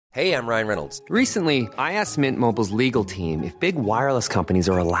Hey, I'm Ryan Reynolds. Recently, I asked Mint Mobile's legal team if big wireless companies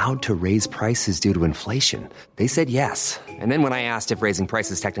are allowed to raise prices due to inflation. They said yes. And then when I asked if raising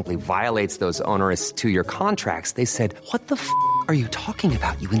prices technically violates those onerous two-year contracts, they said, "What the f*** are you talking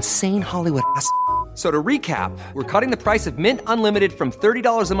about, you insane Hollywood ass?" So to recap, we're cutting the price of Mint Unlimited from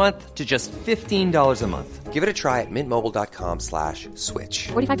 $30 a month to just $15 a month. Give it a try at mintmobile.com/switch.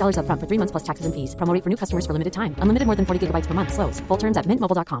 $45 up front for 3 months plus taxes and fees. Promo rate for new customers for limited time. Unlimited more than 40 gigabytes per month. Slows full terms at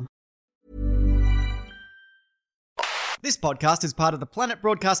mintmobile.com. This podcast is part of the Planet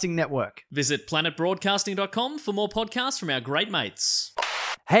Broadcasting Network. Visit planetbroadcasting.com for more podcasts from our great mates.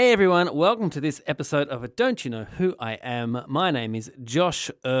 Hey everyone, welcome to this episode of Don't You Know Who I Am? My name is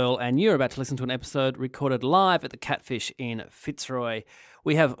Josh Earl, and you're about to listen to an episode recorded live at the Catfish in Fitzroy.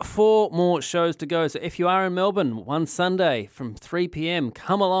 We have 4 more shows to go, so if you are in Melbourne, one Sunday from 3 p.m,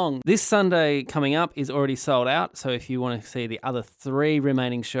 come along. This Sunday coming up is already sold out, so if you want to see the other 3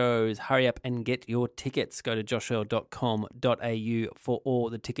 remaining shows, hurry up and get your tickets. Go to joshearl.com.au for all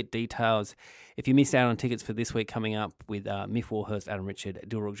the ticket details. If you missed out on tickets for this week coming up with Miff Warhurst, Adam Richard,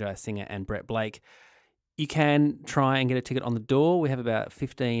 Dilruk Jaya Singer and Brett Blake, you can try and get a ticket on the door. We have about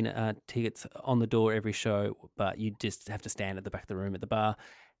 15 tickets on the door every show, but you just have to stand at the back of the room at the bar.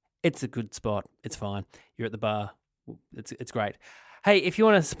 It's a good spot. It's fine. You're at the bar. It's great. Hey, if you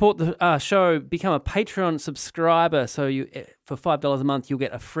want to support the show, become a Patreon subscriber. So you, for $5 a month, you'll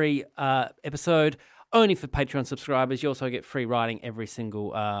get a free episode. Only for Patreon subscribers. You also get free writing every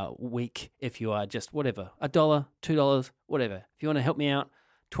single week if you are just whatever, $1, $2, whatever. If you want to help me out,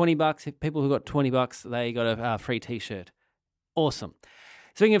 $20. If people who got $20, they got a free T-shirt. Awesome.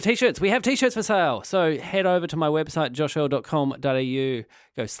 Speaking of T-shirts, we have T-shirts for sale. So head over to my website, joshearl.com.au,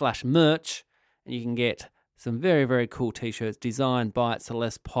 go /merch, and you can get some very, very cool T-shirts designed by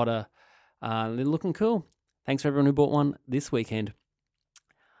Celeste Potter. They're looking cool. Thanks for everyone who bought one this weekend.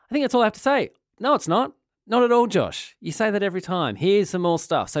 I think that's all I have to say. No, it's not. Not at all, Josh. You say that every time. Here's some more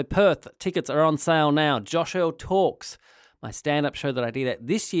stuff. So Perth, tickets are on sale now. Josh Earl Talks, my stand-up show that I did at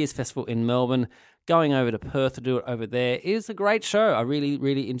this year's festival in Melbourne. Going over to Perth to do it over there is a great show. I really,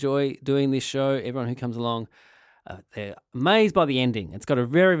 really enjoy doing this show. Everyone who comes along, they're amazed by the ending. It's got a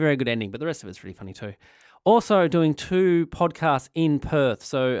very, very good ending, but the rest of it's really funny too. Also doing 2 podcasts in Perth.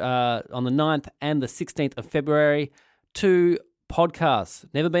 So on the 9th and the 16th of February, 2 podcasts.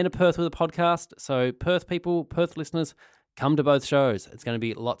 Never been to Perth with a podcast, so Perth people, Perth listeners, come to both shows. It's going to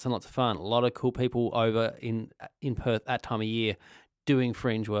be lots and lots of fun. A lot of cool people over in Perth that time of year doing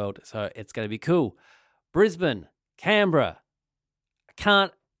Fringe World, so it's going to be cool. Brisbane, Canberra. I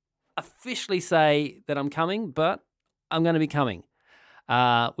can't officially say that I'm coming, but I'm going to be coming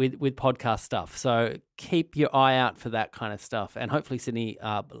with podcast stuff. So keep your eye out for that kind of stuff. And hopefully Sydney,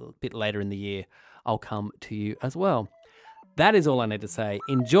 a bit later in the year, I'll come to you as well. That is all I need to say.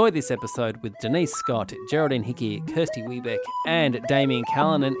 Enjoy this episode with Denise Scott, Geraldine Hickey, Kirsty Wiebeck, and Damien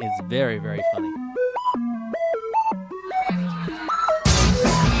Callanan. It's very, very funny.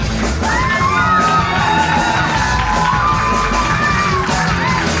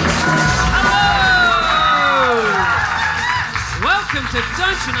 Hello! Welcome to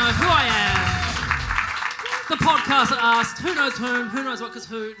Don't You Know Who I Am? The podcast that asks who knows whom, who knows what, because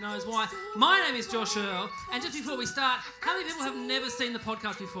who knows why. My name is Josh Earl, and just before we start, how many people have never seen the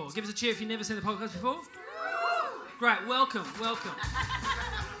podcast before? Give us a cheer if you've never seen the podcast before. Great, welcome.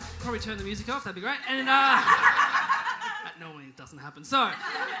 Probably turn the music off, that'd be great. And that normally doesn't happen. So,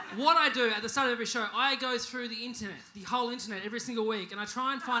 what I do at the start of every show, I go through the internet, the whole internet, every single week, and I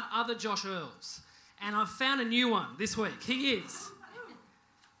try and find other Josh Earls. And I've found a new one this week. He's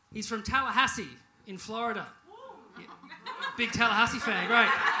from Tallahassee in Florida. Big Tallahassee fan, great.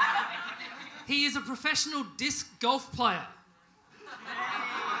 He is a professional disc golf player.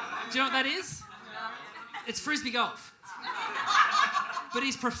 Do you know what that is? It's frisbee golf. But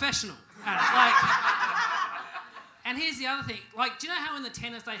he's professional at it. And here's the other thing. Do you know how in the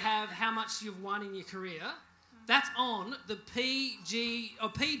tennis they have how much you've won in your career? That's on the PDGA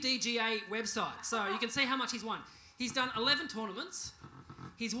website. So you can see how much he's won. He's done 11 tournaments.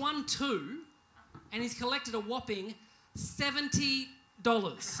 He's won 2. And he's collected a whopping $70.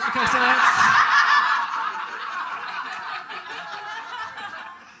 Okay, so that's...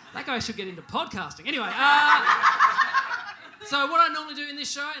 That guy should get into podcasting. Anyway, so what I normally do in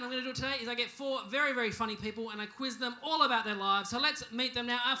this show, and I'm going to do it today, is I get 4 very, very funny people and I quiz them all about their lives. So let's meet them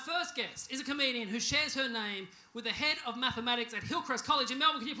now. Our first guest is a comedian who shares her name with the head of mathematics at Hillcrest College in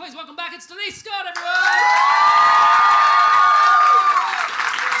Melbourne. Can you please welcome back? It's Denise Scott, everyone!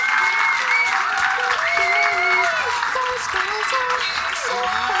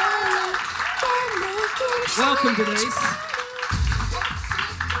 Welcome, Denise.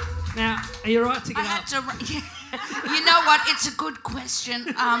 Are you right to I get had up? to. You know what? It's a good question.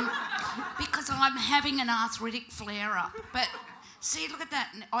 Because I'm having an arthritic flare-up. But see, look at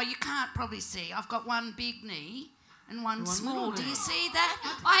that. Oh, you can't probably see. I've got one big knee and one small. little Do knee. you see that?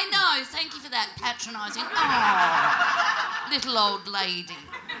 I know. Thank you for that patronising. Oh, little old lady.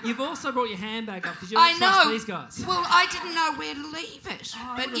 You've also brought your handbag up because you I don't trust know. these guys. Well, I didn't know where to leave it.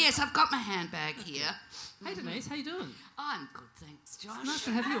 I But would've- yes, I've got my handbag here. Hey Denise, how you doing? I'm good, thanks, Josh. Nice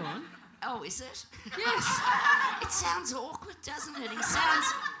to have you on. Oh, is it? Yes. It sounds awkward, doesn't it?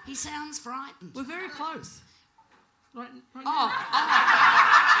 He sounds frightened. We're very close. Right Oh, now.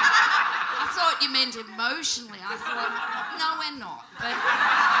 I thought you meant emotionally. I thought, no, we're not. But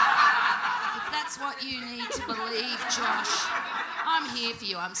if that's what you need to believe, Josh, I'm here for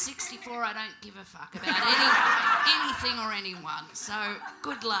you. I'm 64. I don't give a fuck about anything or anyone. So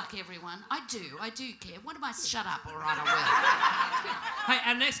good luck, everyone. I do care. What am I? Shut up. All right, I Hey,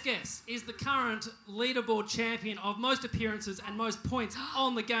 our next guest is the current leaderboard champion of most appearances and most points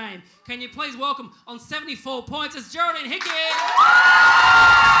on the game. Can you please welcome on 74 points, it's Geraldine Hickey.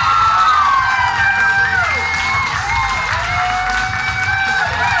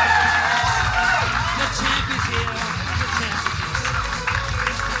 The champ is here. The champ is will.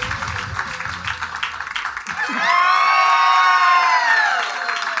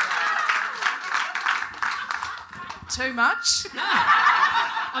 Too much? here.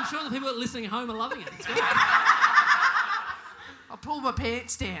 I'm sure the people listening at home are loving it. It's good. I'll pull my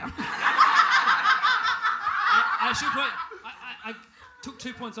pants down. I should point. I took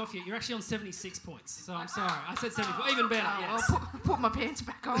 2 points off you. You're actually on 76 points. So I'm sorry. I said 74. Even better. Yes. I'll put my pants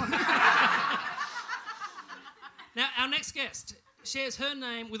back on. Now, our next guest shares her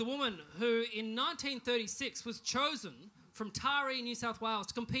name with a woman who, in 1936, was chosen from Taree, New South Wales,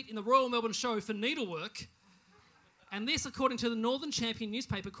 to compete in the Royal Melbourne Show for needlework. And this, according to the Northern Champion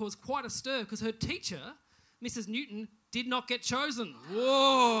newspaper, caused quite a stir because her teacher, Mrs. Newton, did not get chosen.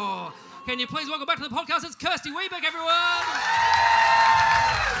 Whoa! Can you please welcome back to the podcast? It's Kirsty Wiebeck, everyone!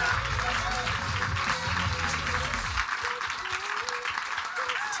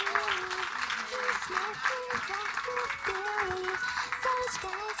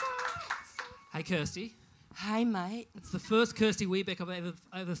 Hey, Kirsty. Hey, mate. It's the first Kirsty Wiebeck I've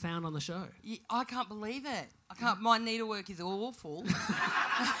ever found on the show. I can't believe it. I can't. My needlework is awful.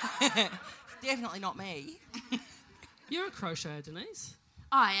 It's definitely not me. You're a crocheter, Denise.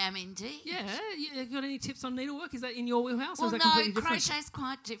 I am indeed. Yeah. You got any tips on needlework? Is that in your wheelhouse? Or Well, is that no, completely different? crochet's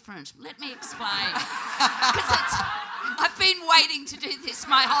quite different. Let me explain. Because I've been waiting to do this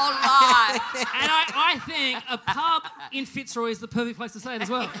my whole life. And I think a pub in Fitzroy is the perfect place to say it as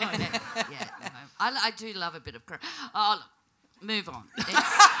well. Right. Yeah, no, I do love a bit of crochet. Oh, look, move on.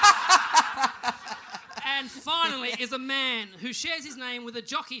 And finally is a man who shares his name with a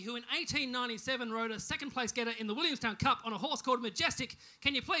jockey who in 1897 rode a second place getter in the Williamstown Cup on a horse called Majestic.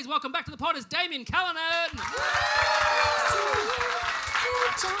 Can you please welcome back to the pod is Damien Callanan.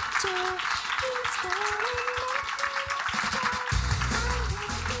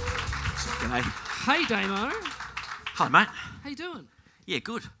 G'day. Hey Damo. Hi, mate. How you doing? Yeah,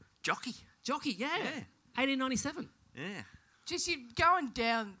 good. Jockey. Jockey, yeah. 1897. Yeah. Just you going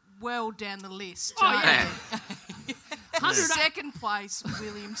down the list. Oh, yeah. 100 Second place,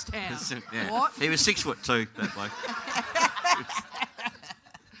 Williamstown. Yeah. What? He was 6'2", that bloke.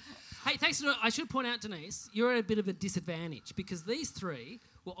 Hey, thanks. I should point out, Denise, you're at a bit of a disadvantage because these three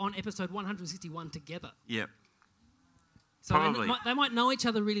were on episode 161 together. Yep. So Probably. they might know each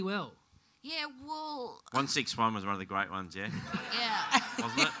other really well. Yeah, well, 161 was one of the great ones, yeah? yeah.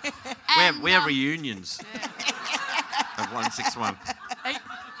 Wasn't it? And, we have reunions of 161.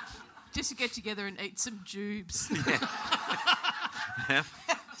 Just to get together and eat some jubes. Yeah.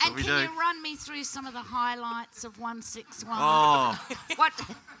 And we can do. you run me through some of the highlights of 161? Oh, What?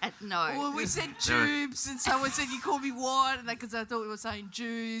 No. Well, we said jubes, and someone said you called me what, because I thought we were saying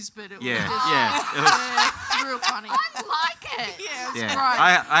Jews, but it yeah, was just yeah. It was, yeah, real funny. I like it. Yeah, it was yeah.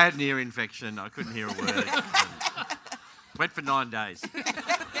 great. I had an ear infection. I couldn't hear a word. Went for 9 days.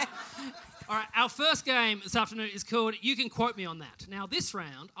 All right, our first game this afternoon is called You Can Quote Me on That. Now, this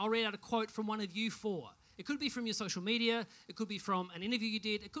round, I'll read out a quote from one of you four. It could be from your social media, it could be from an interview you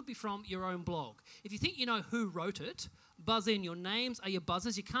did, it could be from your own blog. If you think you know who wrote it, buzz in. Your names are your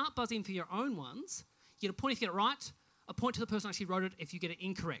buzzers. You can't buzz in for your own ones. You get a point if you get it right, a point to the person who actually wrote it if you get it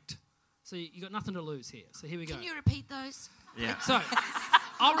incorrect. So you got nothing to lose here. So here we go. Can you repeat those? Yeah. So,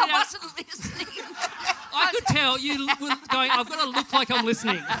 I'll read I out... wasn't listening. I could tell you were going, I've got to look like I'm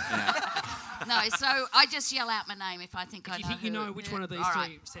listening. No, so I just yell out my name if I think I If you know think you who. know which one of these All three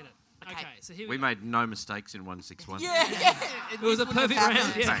right. said it. Okay, so here We made no mistakes in 161. Yeah. It was a perfect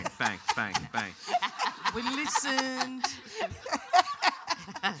round. Yeah. Bang, bang, bang, bang. We listened.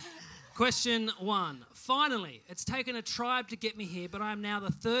 Question 1. Finally, it's taken a tribe to get me here, but I am now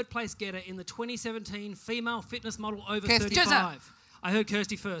the third place getter in the 2017 female fitness model over Kirsty. 35. I heard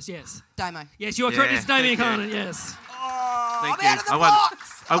Kirsty first, yes. Damo. Yes, you are correct. Yeah, It's Damien thank you. Carnan, yes. Oh, Thank I'm you. out of the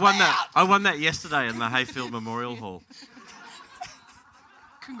box. I won that yesterday in the Hayfield Memorial Hall.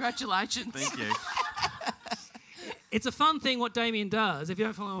 Congratulations. Thank you. It's a fun thing what Damien does. If you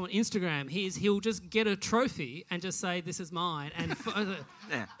don't follow him on Instagram, he'll just get a trophy and just say, this is mine. And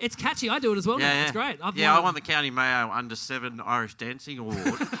Yeah. it's catchy. I do it as well now. It's great. I won the County Mayo Under 7 Irish Dancing Award.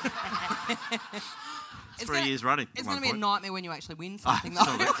 3 years running. It's going to be a nightmare when you actually win Oh, something, though.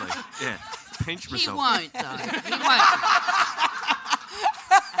 absolutely. Yeah. Pinch He myself. won't, though. He won't.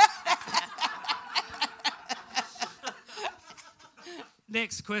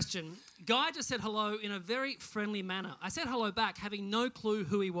 Next question. Guy just said hello in a very friendly manner. I said hello back, having no clue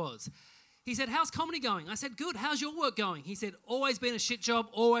who he was. He said, how's comedy going? I said, good. How's your work going? He said, always been a shit job,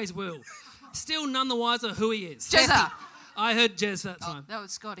 always will. Still none the wiser who he is. Jezza. I heard Jez that time. That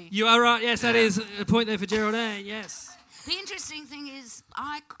was Scotty. You are right. Yes, that is a point there for Geraldine. Yes. The interesting thing is,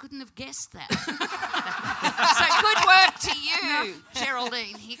 I couldn't have guessed that. So good work to you,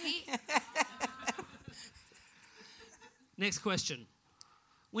 Geraldine Hickey. Next question.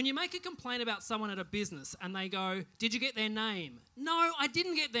 When you make a complaint about someone at a business and they go, did you get their name? No, I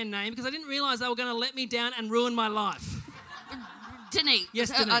didn't get their name because I didn't realise they were going to let me down and ruin my life. Denise. Yes,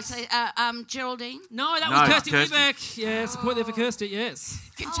 I Denise. say, Geraldine. No, that was Kirsty Kirsty. Wiebeck. Yes, point there for Kirsty, yes.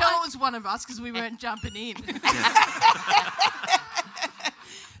 You can tell it was one of us because we weren't jumping in.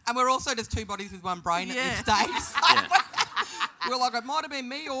 And we're also just two bodies with one brain at this stage. We're like, it might have been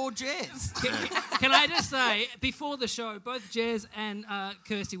me or Jez. Can I just say, before the show, both Jez and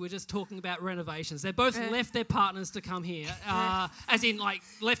Kirsty were just talking about renovations. They both left their partners to come here, as in, like,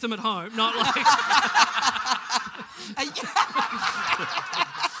 left them at home, not like...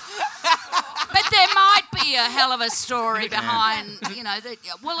 But there might be a hell of a story behind,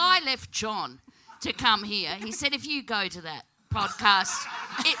 that. Well, I left John to come here. He said, if you go to that podcast,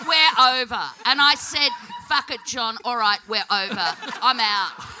 we're over. And I said, fuck it, John. All right, we're over. I'm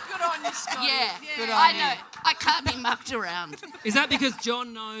out. Good on you, Scotty. Yeah, Good on I you. know. I can't be mucked around. Is that because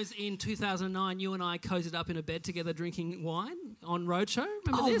John knows in 2009 you and I cozied up in a bed together drinking wine on Roadshow?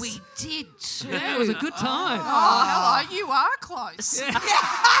 Remember this? We did too. Yeah, it was a good time. Oh, hello. You are close.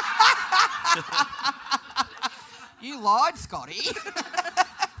 You lied, Scotty.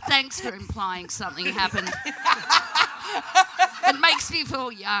 Thanks for implying something happened. It makes me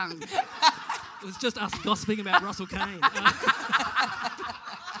feel young. It was just us gossiping about Russell Kane.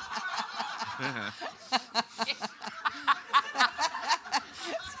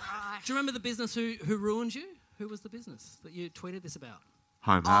 Do you remember the business who ruined you? Who was the business that you tweeted this about?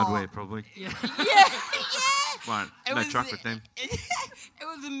 Home hardware, probably. Yeah. Won't. It No was truck with them. It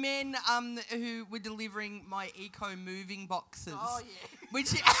was the men who were delivering my eco moving boxes. Oh, yeah.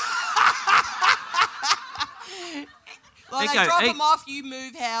 Which... Like they drop them off, you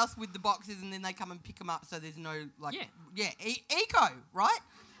move house with the boxes, and then they come and pick them up. So there's no eco, right?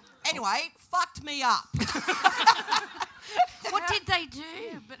 Anyway, fucked me up. What did they do?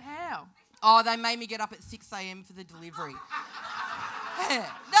 Yeah, but how? Oh, they made me get up at 6 a.m. for the delivery.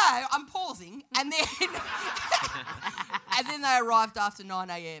 No, I'm pausing, and then they arrived after 9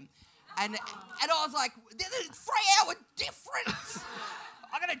 a.m. And I was like, there's a 3-hour difference.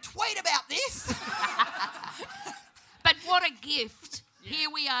 I'm gonna tweet about this. But what a gift. Here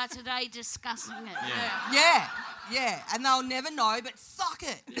we are today discussing it. Yeah, and they'll never know, but suck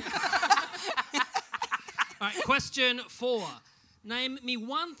it. All right, question 4. Name me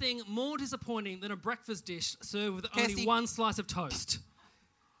one thing more disappointing than a breakfast dish served with only Kirsty. one slice of toast.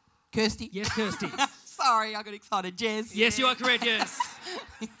 Kirsty. Yes, Kirsty. Sorry, I got excited. Jez. Yes, you are correct, yes.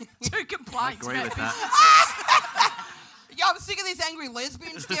 2 complaints. Agree with that. Yeah, I'm sick of this angry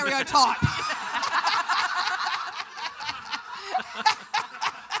lesbian stereotype.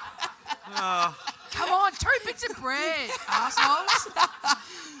 Come on, 2 bits of bread, assholes.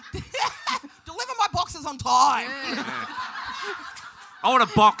 Deliver my boxes on time. Yeah. I want a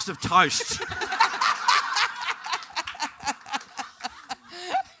box of toast.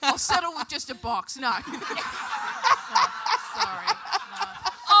 I'll settle with just a box. No. Sorry.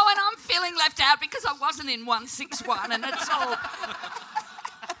 Oh, and I'm feeling left out because I wasn't in 161 and it's all...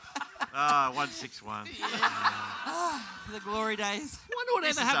 161. The glory days. I wonder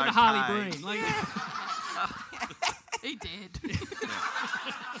whatever This is happened to okay. Harley Breen. Like, He did.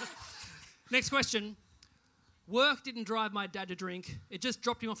 next question. Work didn't drive my dad to drink. It just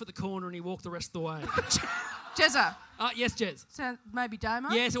dropped him off at the corner and he walked the rest of the way. Jezza. Yes, Jez. Sound maybe Damo?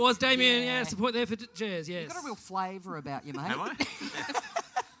 Yes, it was Damien. Yeah, it's a point there for Jez, yes. You've got a real flavour about you, mate. Am I?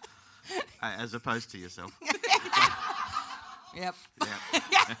 As opposed to yourself. Yep.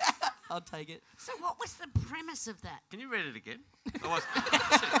 Yeah. I'll take it. So what was the premise of that? Can you read it again?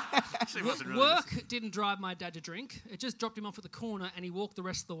 She wasn't really Work didn't drive my dad to drink. It just dropped him off at the corner and he walked the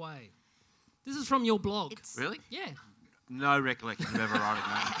rest of the way. This is from your blog. Really? Yeah. No recollection of ever writing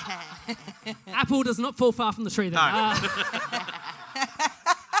that. Apple does not fall far from the tree then. No.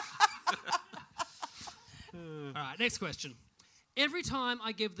 All right, next question. Every time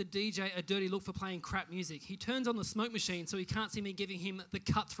I give the DJ a dirty look for playing crap music, he turns on the smoke machine so he can't see me giving him the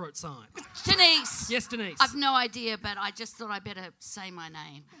cutthroat sign. Denise. Yes, Denise. I've no idea, but I just thought I better say my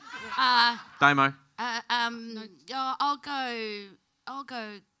name. Damo. I'll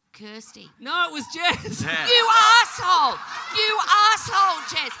go Kirsty. No, it was Jez. Yeah. You asshole! You asshole,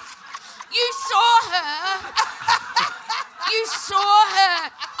 Jez. You saw her. You saw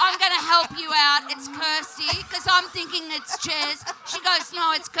her. I'm going to help you out. It's Kirsty, because I'm thinking it's Jez. She goes,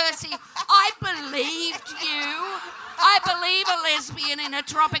 no, it's Kirsty. I believed you. I believe a lesbian in a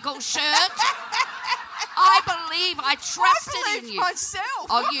tropical shirt. I trusted in you. Myself.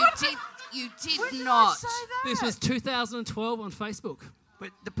 Oh, you did When did not. I say that? This was 2012 on Facebook. But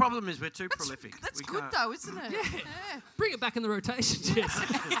the problem is we're too prolific. That's We good can't- though, isn't it? Yeah. Bring it back in the rotation, Jez.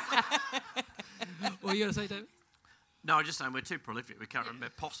 What are you going to say, David? No, I'm just saying we're too prolific. We can't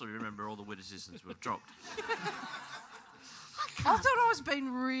possibly remember all the witticisms we've dropped. I thought I was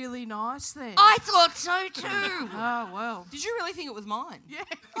being really nice then. I thought so too. Oh, well. Did you really think it was mine? Yeah.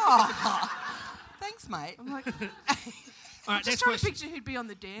 Oh, thanks, mate. I'm like, All right, just next trying to question. picture who'd be on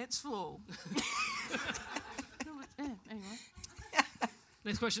the dance floor. Yeah, anyway.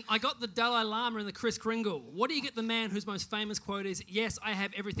 Next question. I got the Dalai Lama and the Kris Kringle. What do you get the man whose most famous quote is, yes, I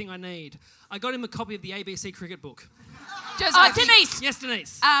have everything I need? I got him a copy of the ABC cricket book. Denise. Yes,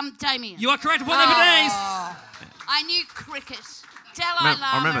 Denise. Damien. You are correct. Point there for Denise. I knew cricket. Dalai Lama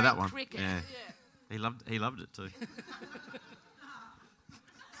I remember and that one. cricket. Yeah. He loved it too.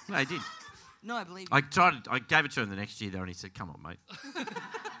 No, he did. No, I believe you. I gave it to him the next year though, and he said, "Come on, mate,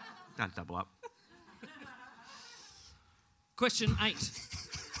 don't double up." Question 8.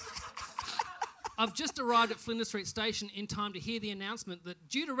 I've just arrived at Flinders Street Station in time to hear the announcement that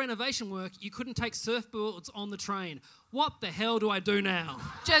due to renovation work, you couldn't take surfboards on the train. What the hell do I do now?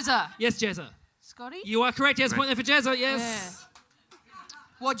 Jezza. Yes, Jezza. Scotty? You are correct. Yes, point there for Jezza. Yes.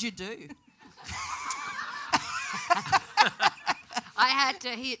 What'd you do? I had to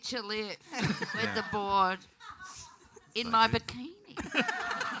hitch a lift with the board in my bikini.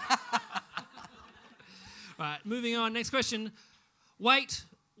 Right, moving on. Next question. Wait,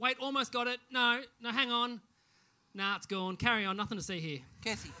 almost got it. No, hang on. Nah, it's gone. Carry on. Nothing to see here.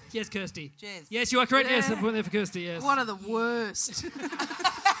 Kirsty. Yes, Kirsty. Jez. Yes, you are correct. Yeah. Yes, a point there for Kirsty. Yes. One of the worst.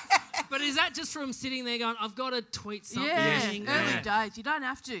 But is that just from sitting there going, I've got to tweet something? Yeah, Yeah. early days. You don't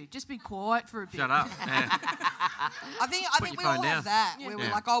have to. Just be quiet for a bit. Shut up. Yeah. I think your we phone all down. have that. Where we're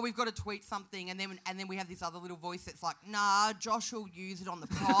Yeah. like, oh, we've got to tweet something, and then we have this other little voice that's like, nah, Josh will use it on the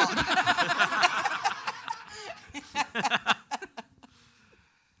pod.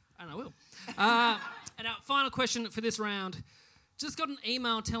 And I will. And our final question for this round. Just got an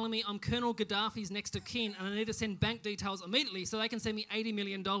email telling me I'm Colonel Gaddafi's next of kin and I need to send bank details immediately so they can send me $80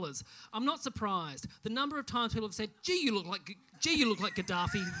 million. I'm not surprised. The number of times people have said, gee, you look like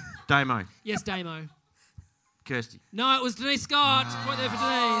Gaddafi. Damo. Yes, Damo. Kirsty. No, it was Denise Scott. Point there for Denise.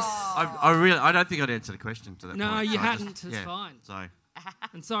 I don't think I'd answer the question to that No, point. you so I hadn't. just- It's yeah, fine. So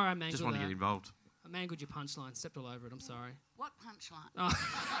And sorry I mangled just want to that. get involved. I mangled your punchline. Stepped all over it. I'm sorry. What punchline? Oh.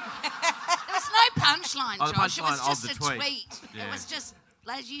 There was no punchline, Oh, the Josh. It was punchline just of a the tweet. tweet. Yeah. It was just,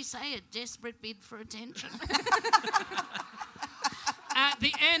 as you say, a desperate bid for attention. At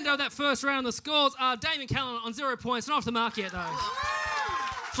the end of that first round, the scores are Damien Callan on 0 points. Not off the mark yet, though.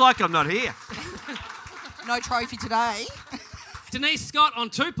 It's like I'm not here. No trophy today. Denise Scott on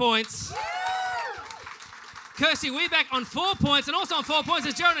 2 points. Kirsty Weeback on 4 points. And also on 4 points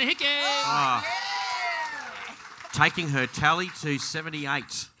is Geraldine Hickey. Taking her tally to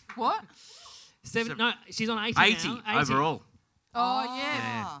 78. What? No, she's on 80 80 now. overall. Oh, yeah.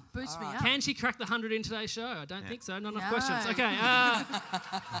 Yeah. Boost me up. Can she crack the 100 in today's show? I don't think so. Not enough No. questions. Okay.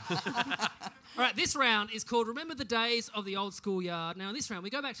 All right, this round is called Remember the Days of the Old Schoolyard. Now, in this round, we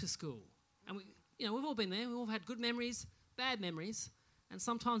go back to school. And we've all been there. We've all had good memories, bad memories, and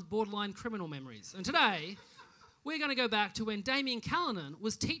sometimes borderline criminal memories. And today, we're going to go back to when Damien Callanan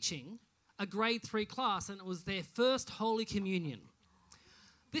was teaching a grade 3 class and it was their first Holy Communion.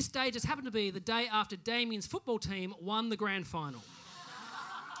 This day just happened to be the day after Damien's football team won the grand final.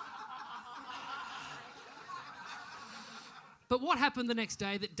 But what happened the next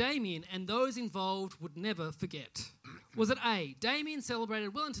day that Damien and those involved would never forget? Was it A, Damien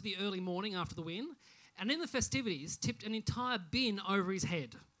celebrated well into the early morning after the win, and in the festivities tipped an entire bin over his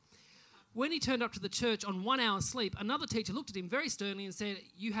head? When he turned up to the church on 1 hour's sleep, another teacher looked at him very sternly and said,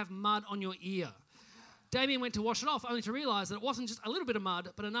 "You have mud on your ear." Damien went to wash it off, only to realise that it wasn't just a little bit of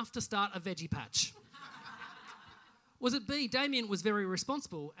mud, but enough to start a veggie patch. Was it B, Damien was very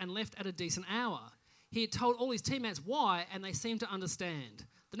responsible and left at a decent hour? He had told all his teammates why, and they seemed to understand.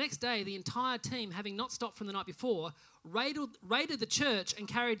 The next day, the entire team, having not stopped from the night before, raided the church and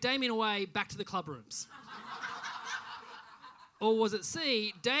carried Damien away back to the club rooms. Or was it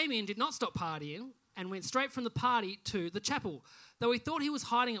C, Damien did not stop partying and went straight from the party to the chapel. Though he thought he was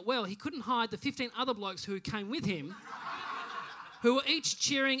hiding it well, he couldn't hide the 15 other blokes who came with him, who were each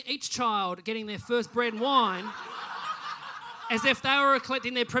cheering each child getting their first bread and wine as if they were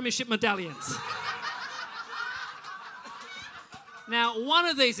collecting their premiership medallions. Now, one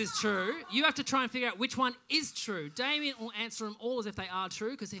of these is true. You have to try and figure out which one is true. Damien will answer them all as if they are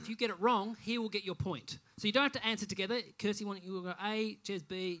true, because if you get it wrong, he will get your point. So you don't have to answer together. Kirsty, you will go A, Jez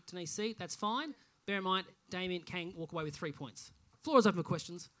B, Denise C. That's fine. Bear in mind, Damien can walk away with 3 points. Floor is open for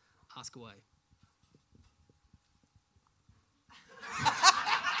questions. Ask away.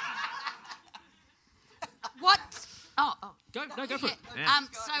 What? Oh. Go for it. Yeah.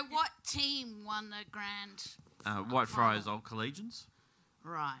 So what team won the grand? Whitefriars Old Collegians.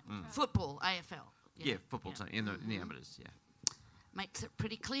 Right. Football, AFL. Yeah, football team in the amateurs. Yeah. Makes it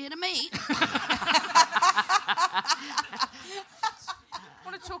pretty clear to me. I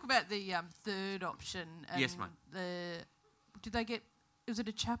want to talk about the third option. Yes, mate. Did they get? Was it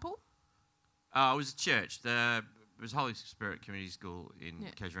a chapel? It was a church. It was Holy Spirit Community School in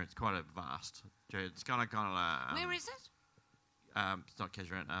Casuarina. It's quite a vast church. It's kind of. Where is it? It's not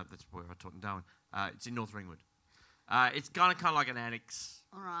Casuarina. That's where I taught in Darwin. It's in North Ringwood. It's kind of like an annex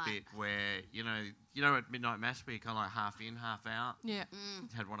bit where you know at midnight mass where you're kind of like half in, half out. Yeah.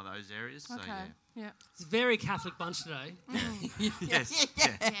 It had one of those areas. Okay. So yeah. It's a very Catholic bunch today. Yes.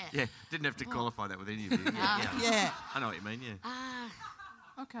 Yeah. Didn't have to qualify that with any of you. Yeah. I know what you mean. Yeah.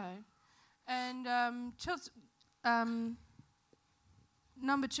 Okay. And Chelsea,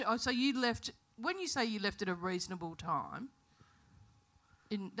 number 2. Oh, so you left. When you say you left at a reasonable time.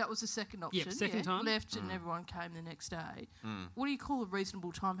 That was the second option. Yep, second time. Left and everyone came the next day. What do you call a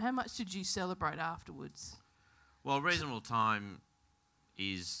reasonable time? How much did you celebrate afterwards? Well, reasonable time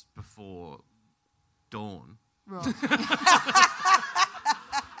is before dawn. Right.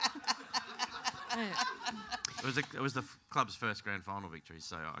 It was the club's first grand final victory,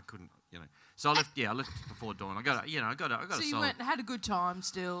 so I couldn't, So I left. I left before dawn. I got a So you went and had a good time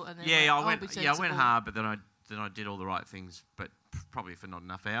still, and then I went hard, but then I did all the right things, but probably for not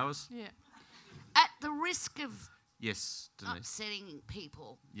enough hours. Yeah. At the risk of Yes, Denise. upsetting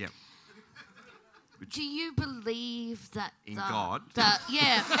people. Yeah. Do you believe that In God?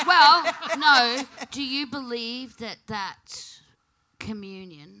 Well, no. Do you believe that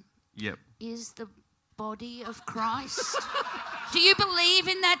communion Yep. is the body of Christ? Do you believe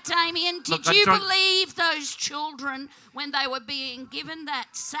in that, Damien? Did Look, you believe those children when they were being given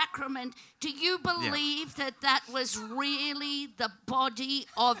that sacrament? Do you believe that was really the body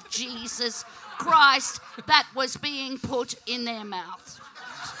of Jesus Christ that was being put in their mouth?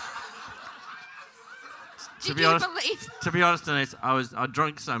 To be honest, Denise, I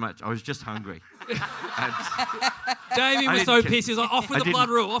drank so much, I was just hungry. Damien was so pissed. He was like, off with the blood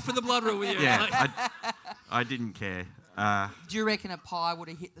rule with you. Yeah, I didn't care. Do you reckon a pie would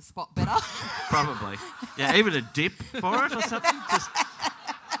have hit the spot better? Probably. Yeah, even a dip for it or something.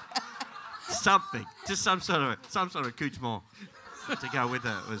 Just something. Just some sort of accoutrement to go with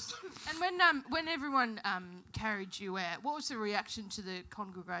it. And when everyone carried you out, what was the reaction to the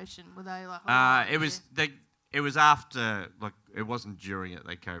congregation? Were they like? It was after, it wasn't during it.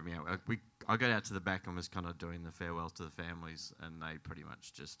 They carried me out. I got out to the back and was kind of doing the farewells to the families, and they pretty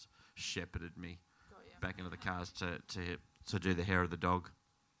much just shepherded me back into the cars to do the hair of the dog.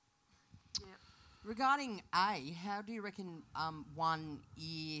 Yep. Regarding A, how do you reckon one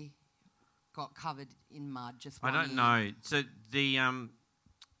ear got covered in mud? Just one I don't ear? know. So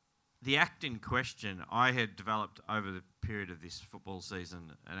the act in question, I had developed over the period of this football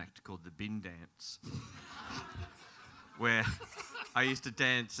season an act called the bin dance, where I used to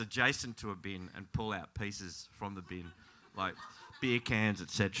dance adjacent to a bin and pull out pieces from the bin, like beer cans,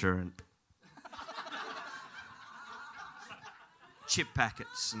 etc., and chip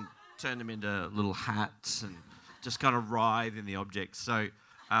packets, and turn them into little hats and just kind of writhe in the objects. So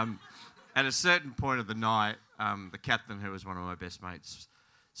At a certain point of the night, the captain, who was one of my best mates,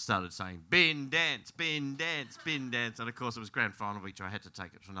 started saying, bin dance, bin dance, bin dance. And of course, it was grand final week, so I had to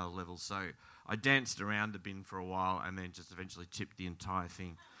take it to another level. So I danced around the bin for a while and then just eventually tipped the entire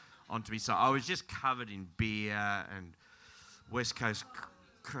thing onto me. So I was just covered in beer and West Coast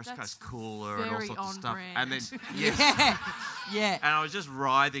cooler and all sorts of stuff. Brand. And then, Yeah. and I was just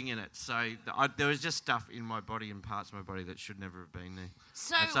writhing in it. So there was just stuff in my body and parts of my body that should never have been there.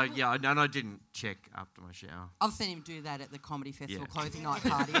 So, And I didn't check after my shower. I've seen him do that at the Comedy Festival Yeah. closing night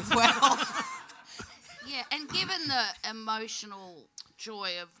party as well. yeah, and given the emotional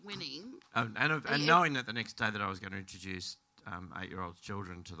joy of winning, And knowing that the next day that I was going to introduce 8-year-old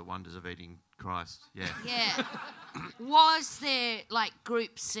children to the wonders of eating Christ. Yeah. yeah, was there like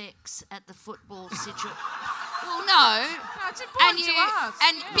group sex at the football situation? Well, no. No, it's important to us.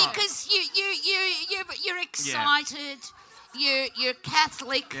 And Yeah. because you're excited, you're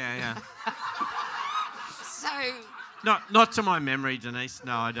Catholic, Yeah. so Not to my memory, Denise.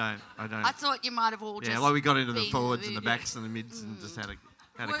 No, I don't. I thought you might have all just. Yeah, like we got into the been forwards and the rude. backs and the mids and just had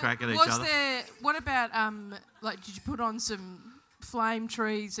a crack at each Was other. there? What about like? Did you put on some flame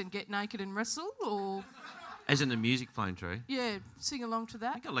trees and get naked and wrestle, or As in the music flame tree. yeah, sing along to I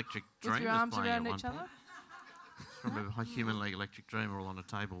that think Electric Dream with your was arms playing around at each one other? point. Remember, like Human League, Electric Dream are all on a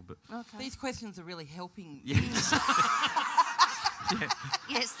table, but Okay. These questions are really helping. yes.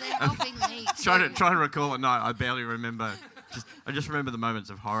 Yes, they're helping me. trying to recall it. No, I barely remember. I just remember the moments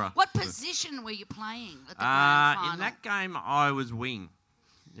of horror. What position were you playing at the grand final? In that game, I was wing.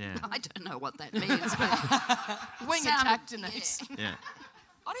 Yeah. I don't know what that means, but Wing sounded- attack, Denise. Yeah.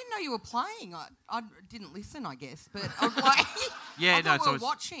 I didn't know you were playing. I didn't listen, I guess, but I was like, Yeah, I no, thought so we were it's-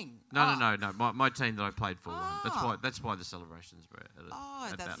 watching. No. My team that I played for won. That's why the celebrations were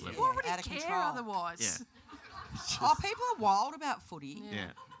at that's that level. Why would out he of care control. otherwise? Yeah. Oh, people are wild about footy.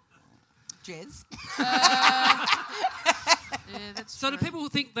 Yeah. Jez. Yeah, that's So do true. people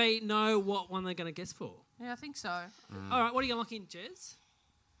think they know what one they're going to guess for? Yeah, I think so. Mm. All right, what are you going to lock in, Jez?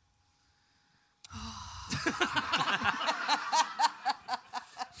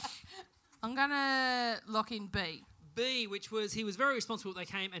 I'm gonna lock in B. B, which was he was very responsible. They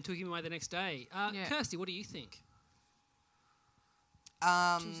came and took him away the next day. Yeah. Kirsty, what do you think?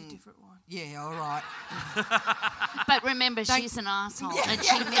 Choose a different one. Yeah, all right. but remember, she's an asshole and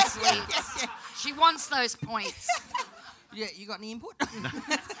she misleads. She wants those points. Yeah, you got any input?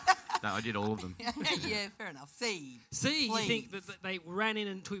 No, I did all of them. Yeah, fair enough. C. C, you Please. think that they ran in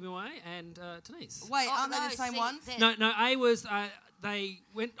and took him away, and Denise. Wait, Oh, aren't they no, the same C, ones? they're- No, A was they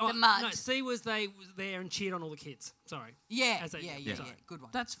went. The mud. No, C was they was there and cheered on all the kids. Sorry. Yeah, As they- yeah, sorry. good one.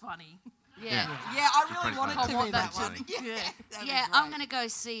 That's funny. Yeah. Yeah, I really Pretty wanted funny. to I be want that that one. too. Yeah, Yeah. that'd be Yeah, great. I'm going to go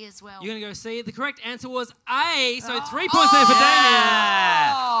C as well. You're going to go C. The correct answer was A, so 3 points there for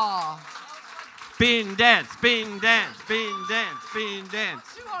Damien. Oh, Bin dance, bin dance, bin dance, bin dance.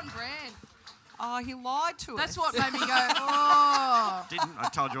 Too on brand. oh, he lied to us. That's what made me go, oh. Didn't I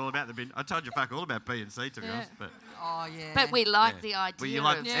told you all about the bin? I told you fuck all about B and C to be Yeah. honest, but Oh, yeah. But we like yeah. the idea. Well, you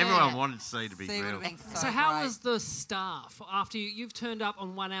like of everyone wanted C to be C would real. have been so So how great. was the staff after you've turned up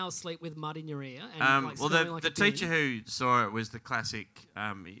on 1 hour's sleep with mud in your ear? And Well, smelling like the a bin? teacher who saw it was the classic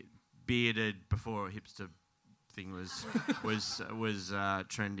bearded before a hipster thing was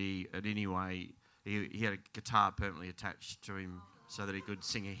trendy. And anyway, he had a guitar permanently attached to him so that he could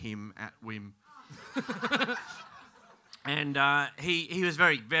sing a hymn at whim. And he was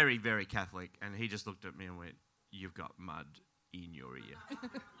very, very, very Catholic, and he just looked at me and went, "You've got mud in your ear."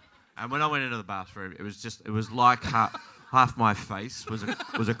 And when I went into the bathroom, it was like half my face was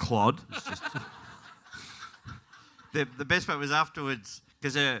a clod. It's just the best part was afterwards,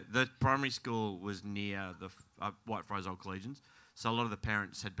 because the primary school was near the Whitefriars Old Collegians, so a lot of the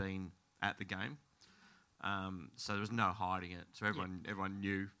parents had been at the game. So there was no hiding it. So everyone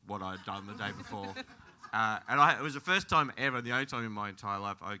knew what I'd done the day before. And it was the first time ever, the only time in my entire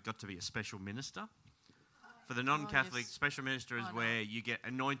life, I got to be a special minister. For the non-Catholic, yes. special minister is where you get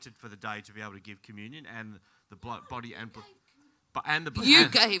anointed for the day to be able to give communion and the body and the You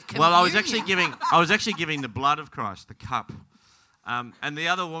gave Well, I was communion. actually giving the blood of Christ, the cup. And the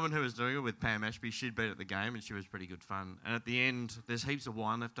other woman who was doing it with Pam Ashby, she'd been at the game and she was pretty good fun. And at the end, there's heaps of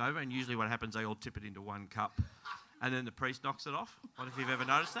wine left over, and usually what happens, they all tip it into one cup, and then the priest knocks it off. What if you've ever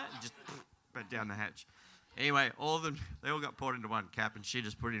noticed that? You just put it down the hatch. Anyway, all of them, they all got poured into one cap, and she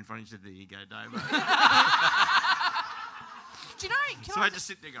just put it in front and she said, "There you go, Dave." Do you know, can So I I just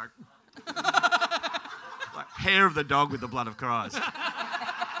sit there going, like hair of the dog with the blood of Christ.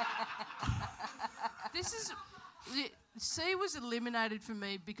 This is C was eliminated for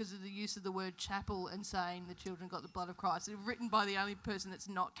me because of the use of the word chapel and saying the children got the blood of Christ. It was written by the only person that's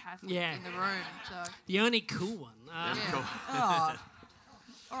not Catholic in the room. So. The only cool one. Cool. Oh.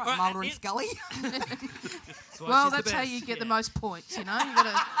 All right, Mulder and Scully. Well, that's how you get the most points, you know. You got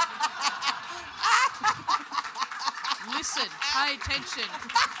to listen, pay attention.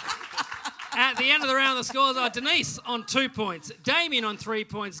 At the end of the round, the scores are Denise on 2 points, Damien on 3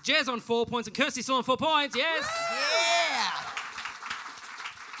 points, Jez on 4 points, and Kirsty still on 4 points. Yes. Yeah.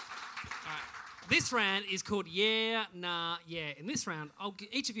 All right. This round is called Yeah, Nah, Yeah. In this round,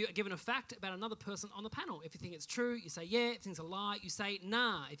 each of you are given a fact about another person on the panel. If you think it's true, you say yeah. If you think it's a lie, you say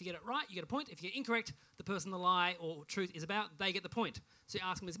nah. If you get it right, you get a point. If you get incorrect, the person the lie or truth is about, they get the point. So you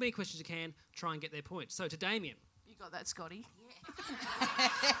ask them as many questions as you can, try and get their point. So to Damien. You got that, Scotty?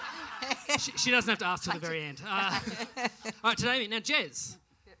 She doesn't have to ask till the very end. All right, to Damien. Now, Jez.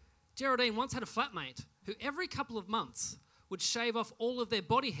 Geraldine once had a flatmate who every couple of months would shave off all of their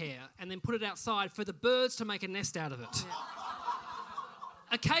body hair and then put it outside for the birds to make a nest out of it. Yeah.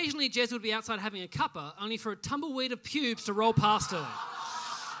 Occasionally, Jez would be outside having a cuppa, only for a tumbleweed of pubes to roll past her.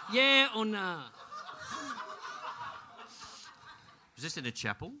 Yeah or nah? Is this in a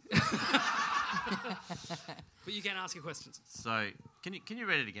chapel? But you can ask your questions. So, can you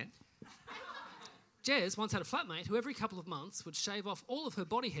read it again? Jez once had a flatmate who every couple of months would shave off all of her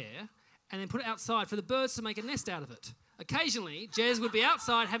body hair and then put it outside for the birds to make a nest out of it. Occasionally, Jez would be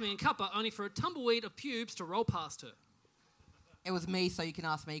outside having a cuppa, only for a tumbleweed of pubes to roll past her. It was me, so you can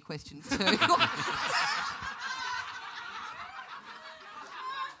ask me questions too.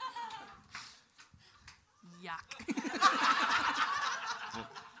 Yuck. Well,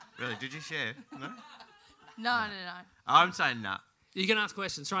 really, did you share? No? No. I'm saying nah. You can ask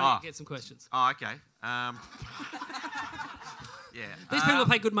questions. Try and get some questions. Oh, okay. Yeah. These people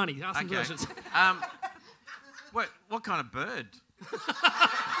pay good money. Ask them okay. questions. What kind of bird?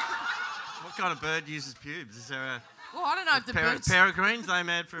 What kind of bird uses pubes? Is there a Well, I don't know if the birds... peregrines, they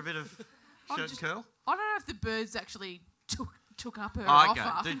mad for a bit of shirt and curl? I don't know if the birds actually took up her okay.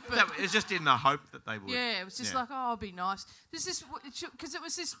 offer. It was just in the hope that they would. Yeah, it was just like, oh, it'd be nice. Because it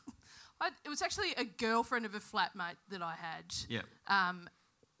was this... it was actually a girlfriend of a flatmate that I had. Yeah. And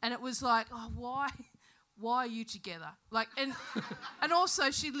it was like, oh, why are you together? Like, and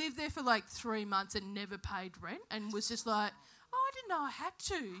also she lived there for like 3 months and never paid rent and was just like, oh, I didn't know I had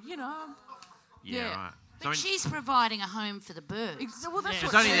to, you know. Yeah. Right. But she's providing a home for the birds. Well, that's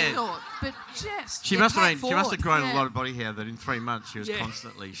what she thought. But just she must have grown a lot of body hair that in 3 months she was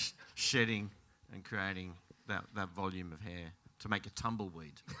constantly shedding and creating that volume of hair to make a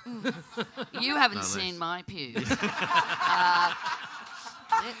tumbleweed. You haven't seen my pubes.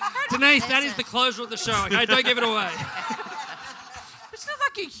 Denise, that is the closure of the show, okay? Don't give it away. It's not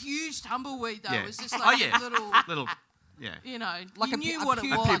like a huge tumbleweed, though. Yeah. It's just like a little, yeah. You know, like you knew what it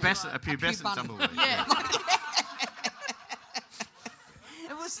was. A pubescent tumbleweed. Yeah.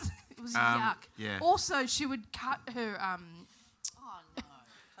 It was yuck. Yeah. Also, she would cut her... Oh, no.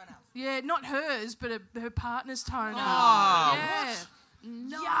 Yeah, not hers, but her partner's toenail. Oh, yeah.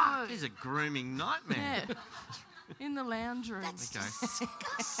 No. Yuck. It's a grooming nightmare. Yeah. In the lounge room. That's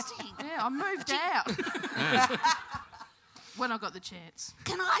disgusting. Yeah, I moved out. When I got the chance.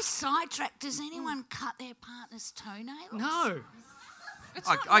 Can I sidetrack? Does anyone cut their partner's toenails? No.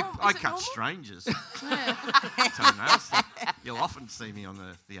 I cut strangers' toenails. You'll often see me on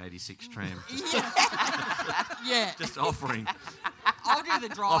the 86 tram. Yeah. Just offering. I'll do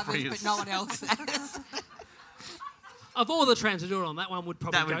the drivers, but no one else. Of all the trams to do it on, that one would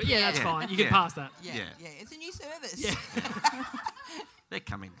probably go, that's fine. You can pass that. Yeah, it's a new service. Yeah. They're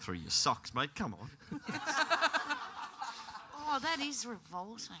coming through your socks, mate. Come on. Oh, that is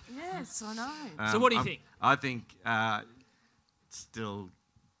revolting. Yes, I know. So what do you think? I think still,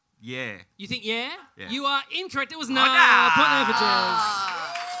 yeah. You think yeah? Yeah. You are incorrect. It was no. Oh, Point there for Jez.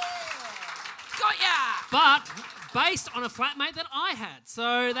 Got ya! But based on a flatmate that I had.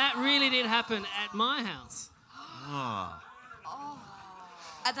 So that really did happen at my house. Oh.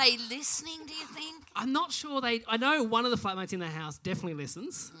 Are they listening, do you think? I'm not sure I know one of the flatmates in the house definitely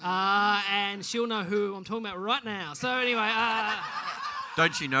listens. And she'll know who I'm talking about right now. So anyway.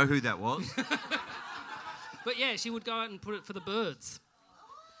 Don't you know who that was? But yeah, she would go out and put it for the birds.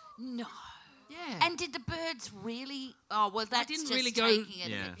 No. Yeah. And did the birds really... Oh, well, that's didn't just really go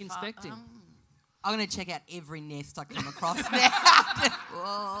taking it inspecting. I'm going to check out every nest I come across now.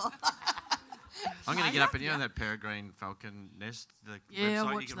 I'm going to get up and that peregrine falcon nest, the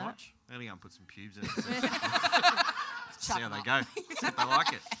website you can watch. I'm going to go and put some pubes in it. See how they go. See if they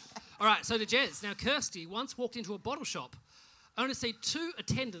like it. All right, so to Jez. Now, Kirsty once walked into a bottle shop only to see 2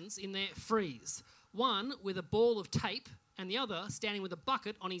 attendants in there freeze. One with a ball of tape and the other standing with a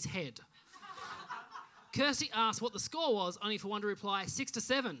bucket on his head. Kirsty asked what the score was, only for one to reply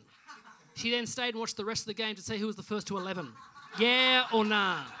 6-7. She then stayed and watched the rest of the game to see who was the first to 11. Yeah or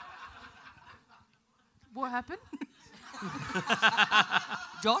nah? What happened?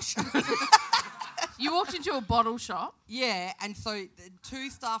 Josh? You walked into a bottle shop. Yeah, and so the 2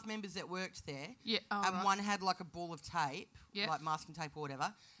 staff members that worked there, and right. one had like a ball of tape, like masking tape or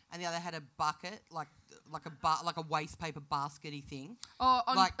whatever, and the other had a bucket, like a waste paper baskety thing. Oh,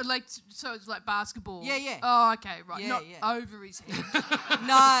 so it's like basketball. Yeah. Oh, okay, right. Yeah, Not yeah. over his head.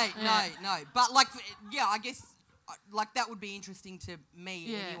 No. But like, yeah, I guess like that would be interesting to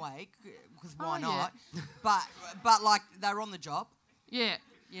me anyway, because why not? But like they're on the job. Yeah.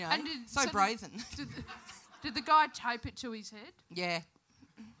 You know, and brazen. Did the guy tape it to his head? Yeah.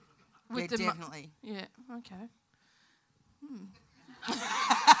 With definitely. Yeah. Okay.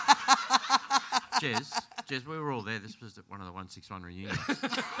 Jez, we were all there. This was one of the 161 reunions.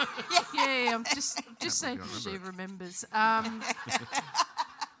 Yeah. I'm just saying she remembers. And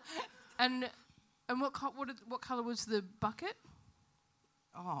what colour was the bucket?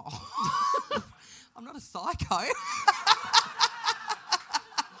 Oh, I'm not a psycho.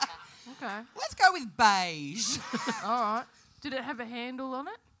 Okay. Let's go with beige. All right. Did it have a handle on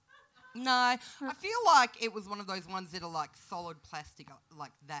it? No, I feel like it was one of those ones that are like solid plastic,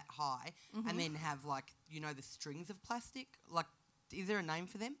 like that high, and then have like, you know, the strings of plastic. Like, is there a name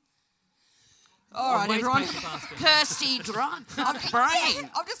for them? All right, everyone. Kirsty drunk. Brain.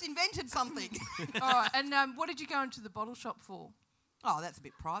 I've just invented something. All right. And what did you go into the bottle shop for? Oh, that's a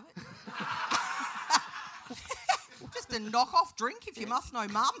bit private. Just a knock-off drink, if you must know,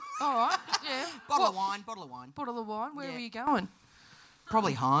 Mum. All right. Yeah. Bottle of wine. Bottle of wine. Where were you going?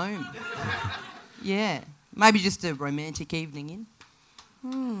 Probably home. Yeah. Maybe just a romantic evening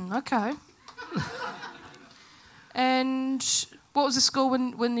in. Okay. And what was the score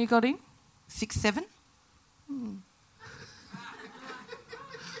when you got in? 6-7.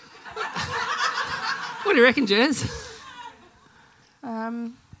 What do you reckon, Jez?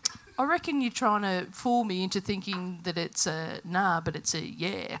 I reckon you're trying to fool me into thinking that it's a nah, but it's a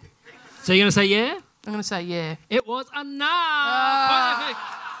yeah. So you're going to say yeah? I'm going to say yeah. It was a nah. Point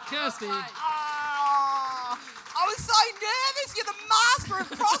for Kirsty. Oh, I was so nervous. You're the master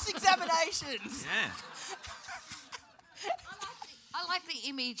of cross-examinations. Yeah. I like the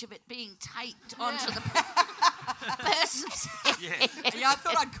image of it being taped onto the person's head. Yeah, I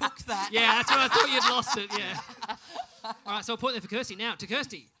thought I'd cooked that. Yeah, that's what I thought you'd lost it, yeah. All right, so I'll point there for Kirsty. Now, to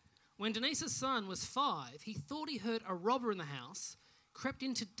Kirsty. When Denise's son was 5, he thought he heard a robber in the house, crept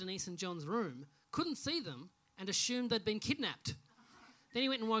into Denise and John's room, couldn't see them, and assumed they'd been kidnapped. Then he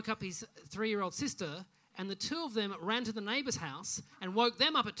went and woke up his 3-year-old sister, and the 2 of them ran to the neighbour's house and woke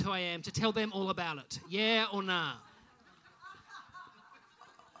them up at 2 a.m. to tell them all about it. Yeah or nah?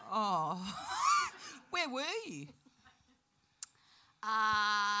 Oh. Where were you?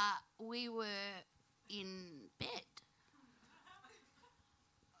 We were in bed.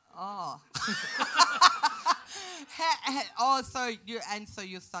 Oh. So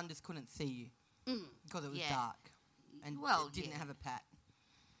your son just couldn't see you because it was dark and didn't have a pat.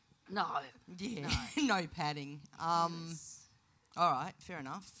 No. Yeah, no padding. All right, fair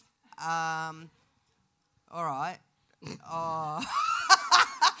enough. All right. Oh,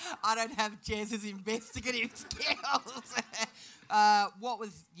 I don't have Jez's investigative skills. What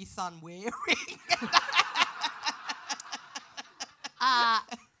was your son wearing?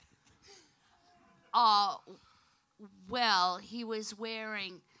 Well, he was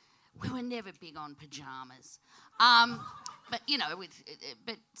wearing. We were never big on pajamas, but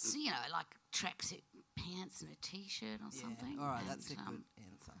like tracksuit pants and a t-shirt or something. All right, that's a good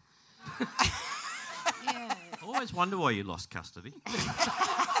answer. Yeah. I always wonder why you lost custody.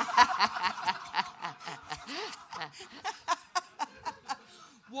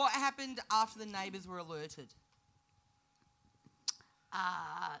 What happened after the neighbours were alerted?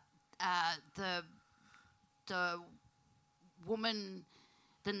 The woman,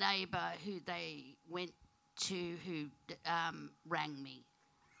 the neighbour who they went to, who rang me.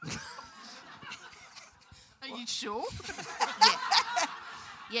 Are you sure?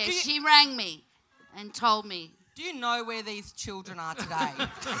 Yeah, she rang me and told me. Do you know where these children are today?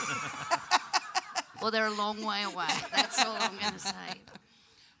 Well, they're a long way away. That's all I'm going to say.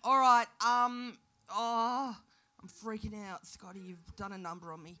 All right. I'm freaking out, Scotty. You've done a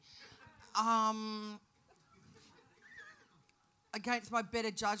number on me. Against my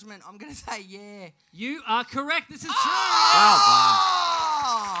better judgment, I'm going to say yeah. You are correct. This is true.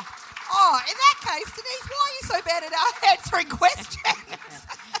 Oh, in that case, Denise, why are you so bad at answering questions?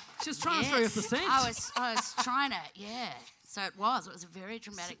 She was trying to throw you off the scent. I was trying to, yeah. So it was a very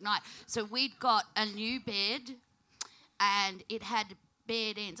dramatic night. So we'd got a new bed and it had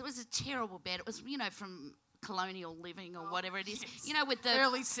bed ends. It was a terrible bed. It was, from colonial living or whatever it is. Yes. With the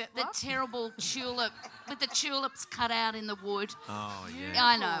Early settler. the terrible tulip, with the tulips cut out in the wood. Oh, yeah.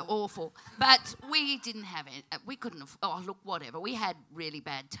 I know, awful. But we didn't have it. We couldn't have, whatever. We had really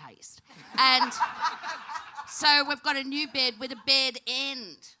bad taste. And so we've got a new bed with a bed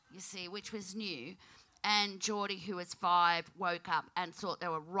end, you see, which was new. And Geordie, who was 5, woke up and thought there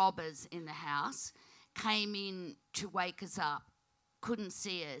were robbers in the house, came in to wake us up, couldn't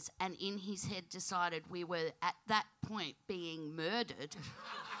see us, and in his head decided we were at that point being murdered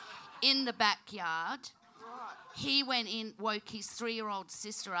in the backyard. He went in, woke his 3-year-old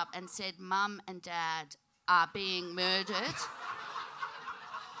sister up and said, Mum and Dad are being murdered.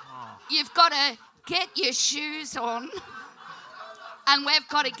 You've got to get your shoes on and we've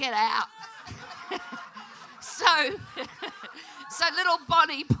got to get out. So little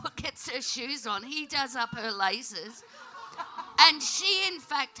Bonnie gets her shoes on. He does up her laces. And she, in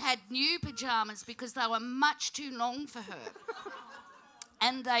fact, had new pyjamas because they were much too long for her.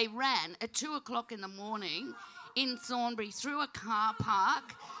 And they ran at 2 o'clock in the morning in Thornbury through a car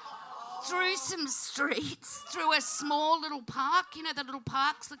park, through some streets, through a small little park, the little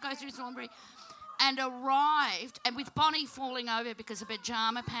parks that go through Thornbury, and arrived, and with Bonnie falling over because her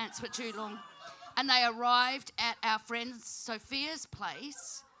pyjama pants were too long, and they arrived at our friend Sophia's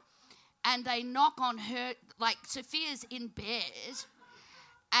place, and they knock on her, like Sophia's in bed,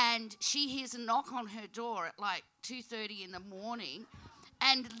 and she hears a knock on her door at like 2:30 in the morning,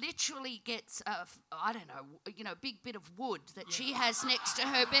 and literally gets a big bit of wood that she has next to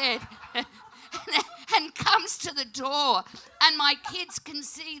her bed, and comes to the door, and my kids can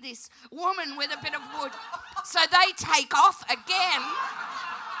see this woman with a bit of wood, so they take off again,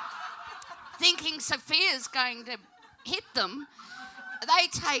 thinking Sophia's going to hit them. They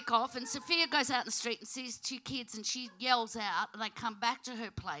take off, and Sophia goes out in the street and sees 2 kids, and she yells out, and they come back to her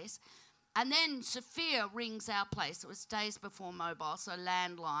place. And then Sophia rings our place. It was days before mobile, so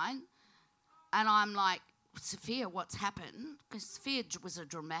landline. And I'm like, Sophia, what's happened? Because Sophia was a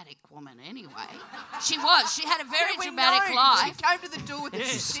dramatic woman anyway. She was. She had a very dramatic life. She came to the door with a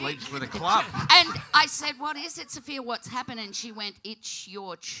She stick. sleeps with a club. And I said, what is it, Sophia? What's happened? And she went, it's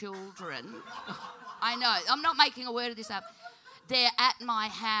your children. I know. I'm not making a word of this up. They're at my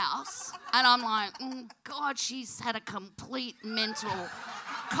house. And I'm like, God, she's had a complete mental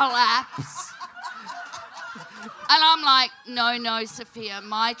collapse. And I'm like, no, Sophia,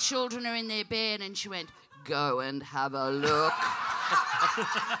 my children are in their bed. And she went, go and have a look.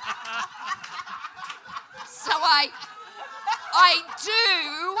 So I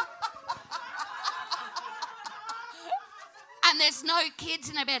do. And there's no kids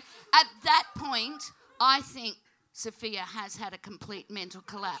in her bed. At that point, I think Sophia has had a complete mental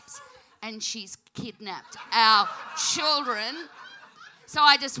collapse and she's kidnapped our children. So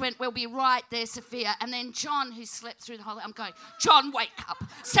I just went, we'll be right there, Sophia. And then John, who slept through the whole thing, I'm going, John, wake up.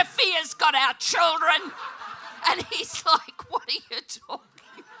 Sophia's got our children. And he's like, what are you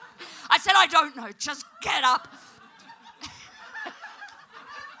talking? I said, I don't know, just get up.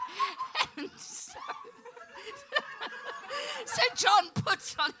 And so John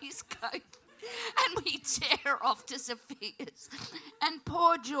puts on his coat and we tear off to Sophia's. And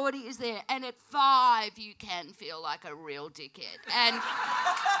poor Geordie is there. And at 5, you can feel like a real dickhead. And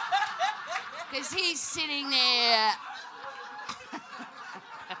because he's sitting there.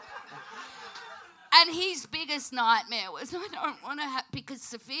 And his biggest nightmare was, I don't want to have, because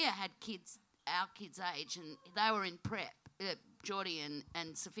Sophia had kids, our kids' age, and they were in prep, Geordie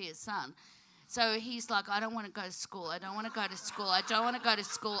and Sophia's son. So he's like, I don't want to go to school. I don't want to go to school. I don't want to go to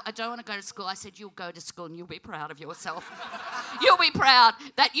school. I don't want to go to school. I said, you'll go to school and you'll be proud of yourself. You'll be proud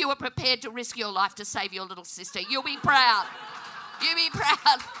that you were prepared to risk your life to save your little sister. You'll be proud. You'll be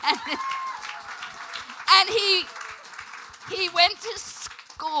proud. And he went to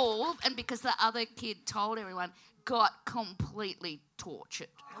school, and because the other kid told everyone, got completely tortured.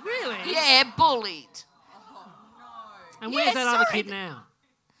 Really? Yeah, bullied. And where's that other kid now?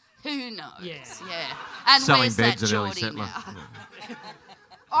 Who knows? Yeah. And Selling where's beds that at Early Geordie Settler. now?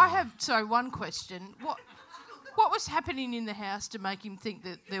 I have, one question. What was happening in the house to make him think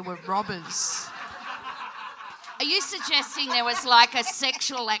that there were robbers? Are you suggesting there was like a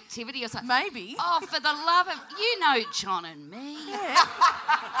sexual activity or something? Maybe. Oh, for the love of... You know John and me. Yeah.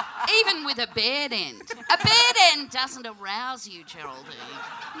 Even with a bed end. A bed end doesn't arouse you, Geraldine.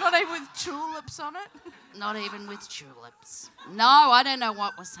 Not even with tulips on it? Not even with tulips. No, I don't know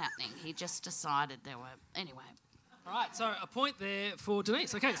what was happening. He just decided there were... Anyway. All right, so a point there for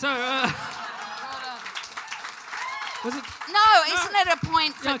Denise. Okay, so... was it... No, isn't it a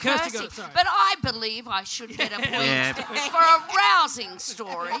point for No, Kirsty Kirsty? got it, sorry. But I believe I should get a point Yeah. for a rousing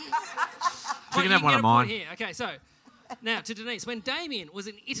story. She can have one of mine. Here. Okay, so now to Denise. When Damien was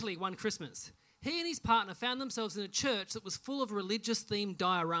in Italy one Christmas, he and his partner found themselves in a church that was full of religious-themed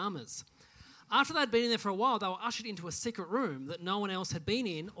dioramas. After they'd been in there for a while, they were ushered into a secret room that no one else had been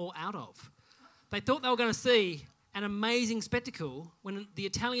in or out of. They thought they were going to see an amazing spectacle when the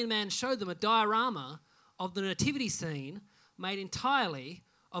Italian man showed them a diorama of the nativity scene made entirely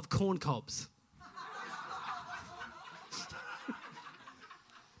of corn cobs.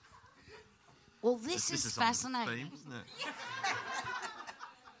 Well, this is fascinating. Theme, isn't it?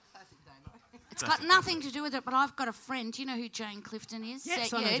 It's got nothing to do with it, but I've got a friend. Do you know who Jane Clifton is?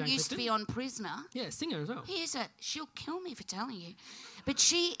 Yes, I know Jane used to Clifton. be on Prisoner. Yeah, singer as well. Here's it. She'll kill me for telling you. But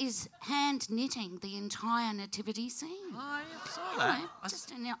she is hand knitting the entire nativity scene. I saw You that. know,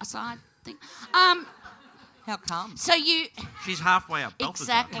 just an aside thing. How come? So you... She's halfway up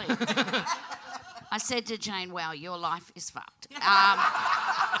Balthazar. Exactly. I said to Jane, wow, your life is fucked.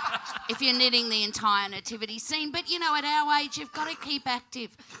 If you're knitting the entire nativity scene. But, you know, at our age, you've got to keep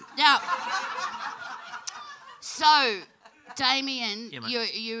active. Now, so, Damien, Yeah,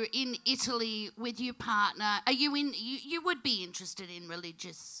 mate. you're in Italy with your partner. Are you in... You would be interested in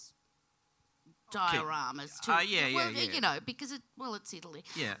religious dioramas too. Yeah. You know, because it's Italy.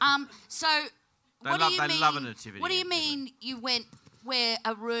 Yeah. So, They what love- do you they mean? love a nativity What do you in mean you went where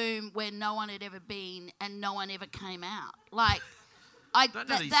a room where no one had ever been and no one ever came out? Like, I don't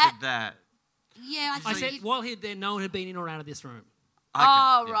know that he said that. Yeah, I think said you- while he there, no one had been in or out of this room. Okay,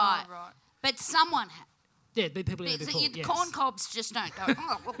 Oh, yeah. right. Oh, right. But someone had. Yeah, there'd be people in there before. Yes. Corn cobs just don't go,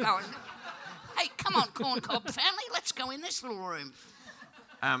 oh, we'll go in. Hey, come on, corn cob family, let's go in this little room.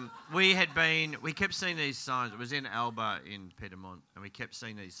 We kept seeing these signs. It was in Alba in Piedmont, and we kept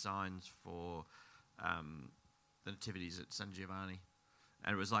seeing these signs for the nativities at San Giovanni.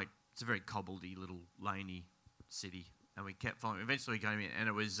 And it was like, it's a very cobbledy little laney city. And we kept following. Eventually we came in, and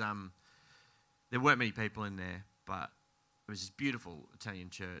it was, there weren't many people in there, but it was this beautiful Italian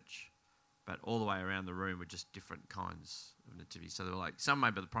church. But all the way around the room were just different kinds of nativities. So they were like, some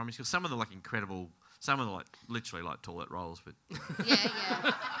made by the primary school, some of them like incredible, some of them like literally like toilet rolls with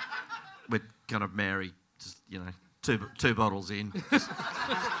Yeah. with kind of Mary, just you know, two bottles in,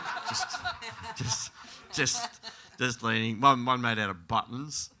 just leaning. One made out of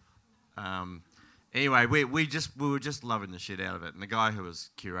buttons. Anyway, we were just loving the shit out of it, and the guy who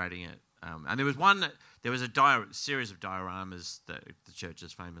was curating it, and there was a series of dioramas that the church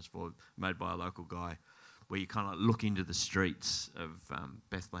is famous for, made by a local guy, where you kind of look into the streets of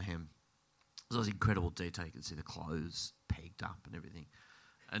Bethlehem. There's all this incredible detail. You can see the clothes pegged up and everything.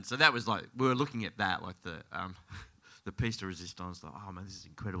 And so that was like, we were looking at that, like the piece de resistance, like, oh man, this is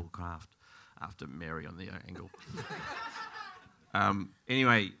incredible craft, after Mary on the angle.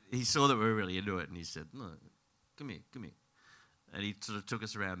 Anyway, he saw that we were really into it, and he said, no, come here. And he sort of took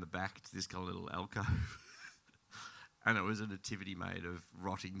us around the back to this kind of little alcove. And it was a nativity made of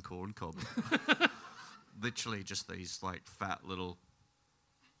rotting corn cob. Literally just these like fat little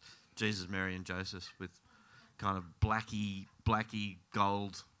Jesus, Mary and Joseph with kind of blacky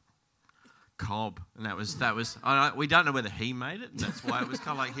gold cob. And that was we don't know whether he made it, and that's why it was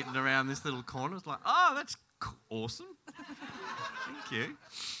kind of like hidden around this little corner. It's like, oh, that's awesome. Thank you.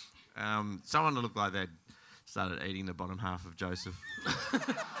 Someone that looked like they'd started eating the bottom half of Joseph.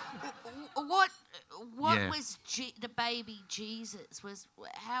 What Yeah. was the baby Jesus?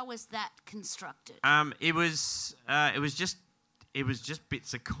 How was that constructed? It was just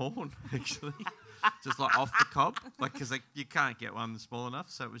bits of corn, actually, just like off the cob, like because you can't get one small enough,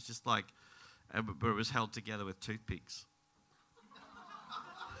 so it was just like, but it was held together with toothpicks,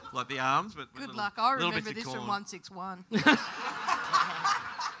 like the arms. But Good with luck. little I bits remember of this corn. from 161.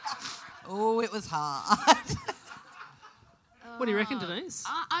 Oh, it was hard. What do you reckon, Denise?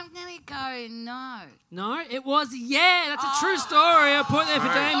 I'm going to go no. No, it was, that's a true story. A point there for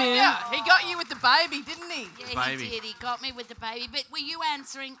Right. Damien. Yeah, he got you with the baby, didn't he? Yeah, Baby. he did. He got me with the baby. But were you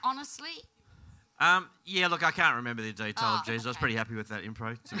answering honestly? Yeah, look, I can't remember the detail of Jesus. I was okay. pretty happy with that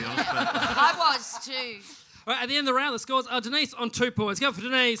improv, to be honest. But I was too. All right, at the end of the round, the scores are Denise on 2 points. Go for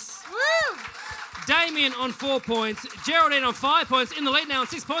Denise. Woo! Damien on 4 points. Geraldine on 5 points. In the lead now on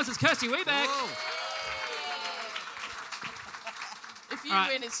 6 points is Kirsty Weeback. If you All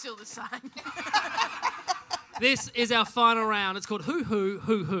right. win, it's still the same. This is our final round. It's called Who.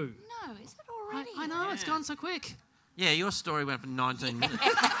 No, is it already? I know, it's gone so quick. yeah, your story went for 19 minutes.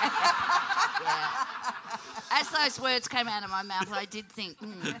 Yeah. As those words came out of my mouth, I did think,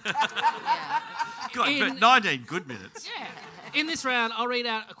 yeah. God, but 19 good minutes. Yeah. In this round, I'll read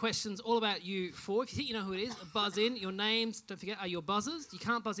out questions all about you four. If you think you know who it is, buzz in. Your names, don't forget, are your buzzers. You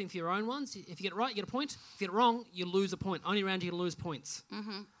can't buzz in for your own ones. If you get it right, you get a point. If you get it wrong, you lose a point. Only round you can lose points.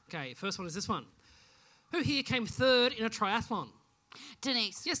 Mm-hmm. Okay, first one is this one. Who here came third in a triathlon?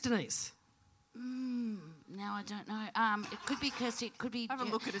 Denise. Yes, Denise. Now I don't know. It could be Kirsty. It could be... Have a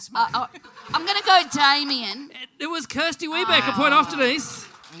look at his mate. I'm going to go Damien. It was Kirsty Wiebeck. A point off, Denise.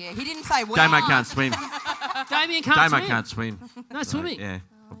 Yeah, he didn't say when. Damo can't swim. Damien can't swim. Damo can't swim. No swimming. Yeah.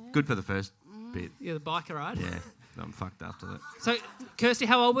 Good for the first bit. You're the biker, right? Yeah. I'm fucked after that. So, Kirsty,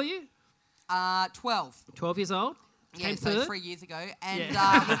 how old were you? 12. 12 years old. Yeah, Came so third. 3 years ago. And,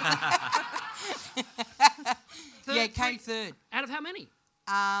 Third, came third. Out of how many?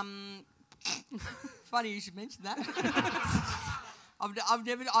 Funny you should mention that. I've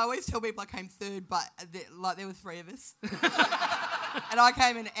never. I always tell people I came third, but there were 3 of us, and I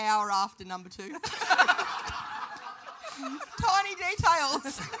came an hour after number 2. Tiny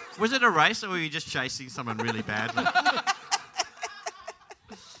details. Was it a race or were you just chasing someone really badly?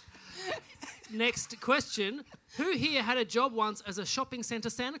 Next question. Who here had a job once as a shopping centre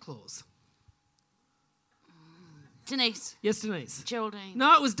Santa Claus? Denise. Yes, Denise. Geraldine.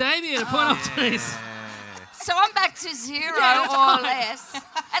 No, it was Damien. A point off, Denise. So I'm back to 0 or less.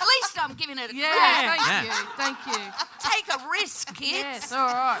 At least I'm giving it a Yeah, crack. thank you. Take a risk, kids. Yes, all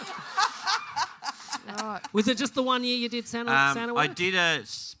right. Was it just the 1 year you did Santa work? I did a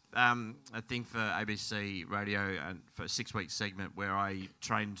thing for ABC Radio and for a 6-week segment where I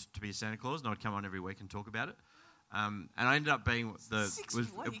trained to be a Santa Claus, and I'd come on every week and talk about it. And I ended up being the 6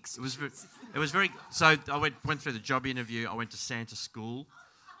 weeks. It was very. So I went through the job interview. I went to Santa school,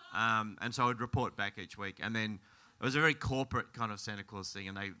 and so I would report back each week. And then it was a very corporate kind of Santa Claus thing,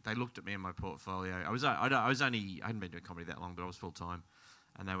 and they looked at me in my portfolio. I hadn't been doing comedy that long, but I was full time,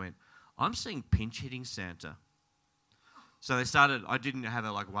 and they went, "I'm seeing pinch hitting Santa." So they started. I didn't have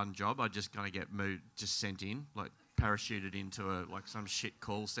one job. I just kind of get moved, just sent in, parachuted into some shit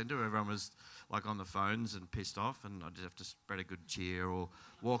call centre where everyone was on the phones and pissed off, and I just have to spread a good cheer or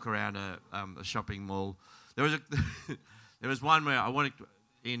walk around a shopping mall. There was one where I wanted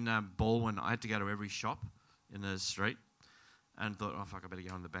in Baldwin. I had to go to every shop in the street, and thought, oh fuck, I better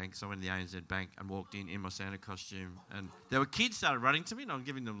go in the bank. So I went to the ANZ Bank and walked in my Santa costume, and there were kids started running to me, and I'm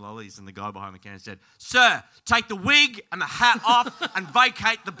giving them lollies, and the guy behind the counter said, "Sir, take the wig and the hat off and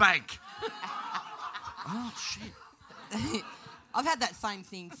vacate the bank." Oh shit. I've had that same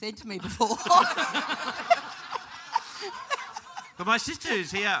thing said to me before. But my sister is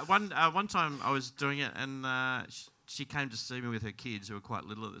here. One time I was doing it, and she came to see me with her kids, who were quite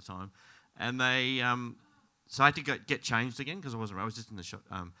little at the time, and they so I had to get changed again because I was just in the shop,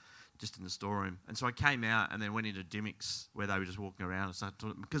 just in the storeroom, and so I came out and then went into Dimmicks where they were just walking around, and started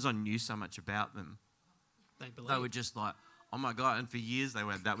talking, because I knew so much about them. They were just like, oh my God, and for years they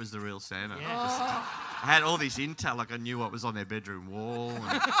went, that was the real Santa. Yes. I had all this intel, I knew what was on their bedroom wall.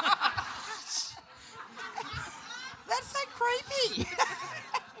 And That's so creepy.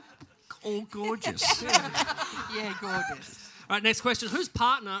 all gorgeous. Yeah, gorgeous. All right, next question. Whose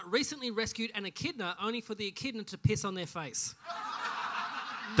partner recently rescued an echidna only for the echidna to piss on their face?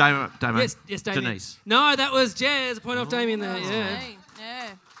 Damo. Yes, Damien. Denise. No, that was Jazz. A point off Damien there, yeah. Yeah.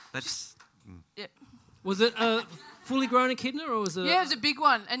 That's... Was it a fully grown echidna, or was it... Yeah, it was a big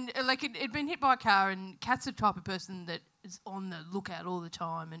one. And it'd been hit by a car, and Kat's the type of person that is on the lookout all the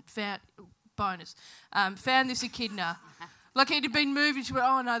time, and found this echidna. It had been moved, and she went,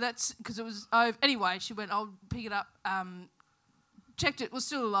 oh no, that's because it was over. Anyway, she went, I'll pick it up, checked it was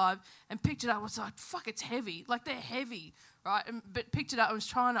still alive, and picked it up. I was like, fuck, it's heavy. They're heavy, right? But picked it up and was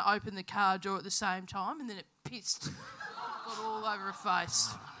trying to open the car door at the same time, and then it pissed. Got all over her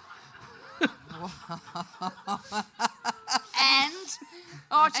face. And?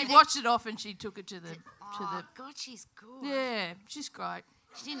 She washed it off and she took it to the... God, she's good. Yeah, she's great.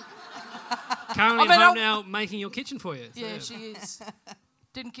 She didn't... Currently at home now making your kitchen for you. So. Yeah, she is.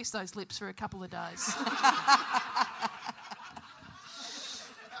 Didn't kiss those lips for a couple of days.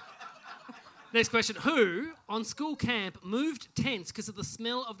 Next question. Who, on school camp, moved tents because of the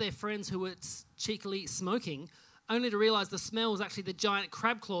smell of their friends who were cheekily smoking, only to realise the smell was actually the giant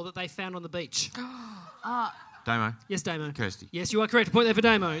crab claw that they found on the beach? Damo. Yes, Damo. Kirsty. Yes, you are correct. A point there for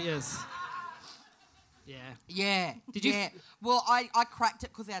Damo, yes. Yeah. Yeah. Did you... Yeah. Well, I cracked it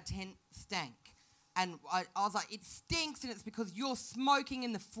because our tent stank. And I was like, it stinks, and it's because you're smoking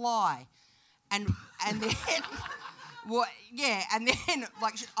in the fly. And then... Well, yeah, and then,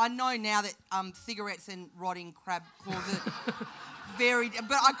 I know now that cigarettes and rotting crab claws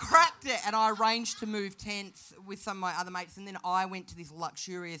But I cracked it, and I arranged to move tents with some of my other mates, and then I went to this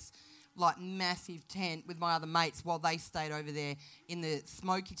luxurious, like, massive tent with my other mates while they stayed over there in the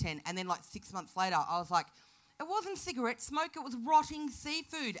smoky tent. And then, like, 6 months later, I was like, it wasn't cigarette smoke, it was rotting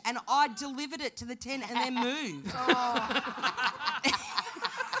seafood, and I delivered it to the tent and then moved.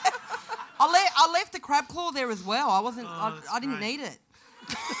 I left the crab claw there as well. I didn't need it.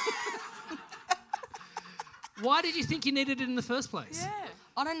 Why did you think you needed it in the first place? Yeah.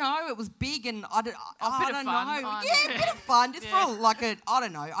 I don't know. It was big, and I don't fun, know. kind of. Yeah, a bit of fun, just for like a, I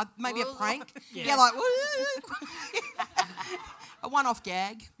don't know, maybe a prank. Yeah, like a one-off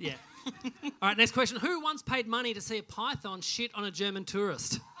gag. Yeah. All right, next question. Who once paid money to see a python shit on a German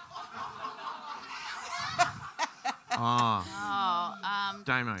tourist?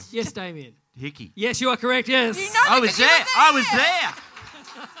 Damo. Yes, Damien. Hickey. Yes, you are correct, yes. You know I was there. I was there.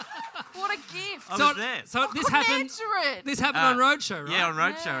 What a gift. I was there. So this Couldn't happened. answer it. This happened on Roadshow, right? Yeah, on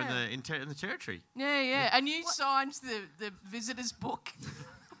Roadshow in the territory. Yeah. And you signed the visitor's book.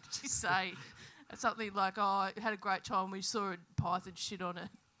 What did you say? Something like, "Oh, I had a great time. We saw a python shit on a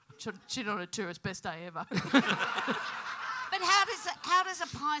tourist. Best day ever." But how does a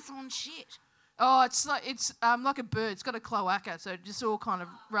python shit? Oh, it's like a bird. It's got a cloaca, so it just all kind of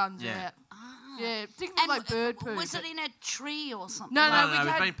runs out. Yeah, think of it like bird poo. Was it in a tree or something? No,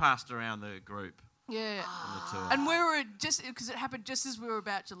 we've been passed around the group. Yeah. On the tour. And we were because it happened just as we were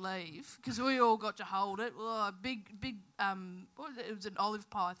about to leave, because we all got to hold it. Oh, a big, it was an olive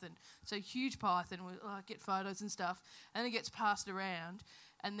python, so huge python. We get photos and stuff, and it gets passed around,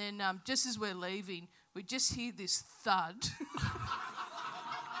 and then just as we're leaving, we just hear this thud.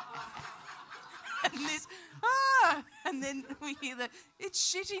 And then we hear it's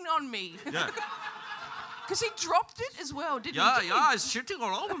shitting on me. Yeah. Because he dropped it as well, didn't he? Yeah, it's shitting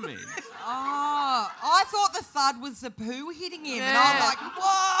all over me. Oh, I thought the thud was the poo hitting him, and I was like,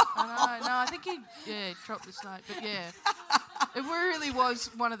 whoa! I think he dropped the snake, but yeah. It really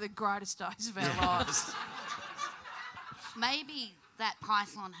was one of the greatest days of our lives. Maybe that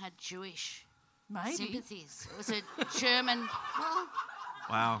python had Jewish sympathies. It was a German,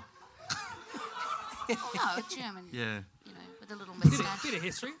 Wow. a German, Yeah. with a little moustache. Bit of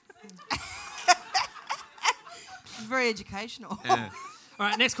history. It's very educational. Yeah. All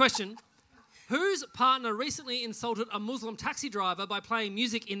right, next question. Whose partner recently insulted a Muslim taxi driver by playing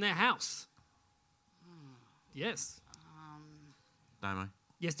music in their house? Yes. Damo.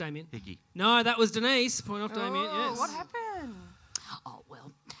 Yes, Damien. Hickey. No, that was Denise. Point off, Damien. Oh, Yes. what happened? Oh,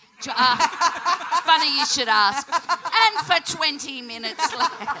 well. Funny you should ask. And for 20 minutes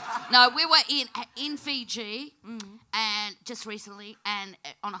later. No, we were in Fiji and just recently and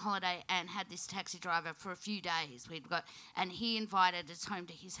on a holiday and had this taxi driver for a few days. And he invited us home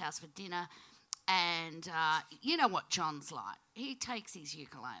to his house for dinner. And you know what John's like. He takes his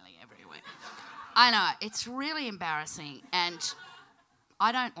ukulele everywhere. I know, it's really embarrassing and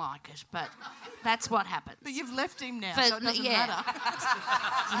I don't like it, but that's what happens. But you've left him now, so it doesn't matter.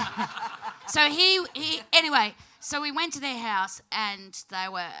 So anyway, so we went to their house and they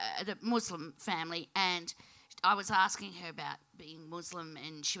were the Muslim family and I was asking her about being Muslim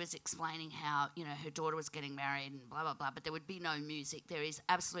and she was explaining how, her daughter was getting married and blah, blah, blah, but there would be no music. There is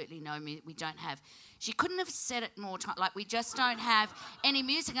absolutely no music. We don't have... She couldn't have said it more time. Like, we just don't have any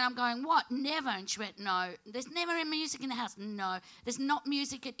music. And I'm going, what? Never. And she went, no. There's never any music in the house. No. There's not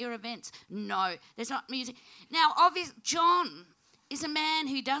music at your events. No. There's not music. Now, obviously, John is a man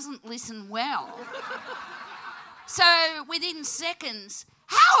who doesn't listen well. So within seconds...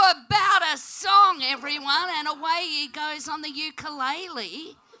 How about a song, everyone? And away he goes on the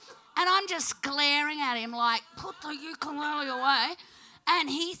ukulele. And I'm just glaring at him like, put the ukulele away. And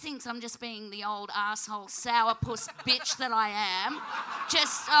he thinks I'm just being the old arsehole sourpuss bitch that I am.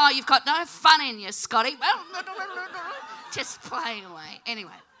 Just, you've got no fun in you, Scotty. Just playing away.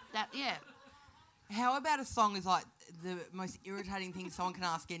 Anyway, How about a song is like the most irritating thing someone can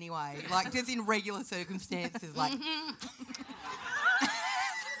ask anyway? Like, just in regular circumstances, like...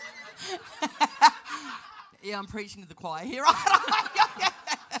 Yeah, I'm preaching to the choir here. All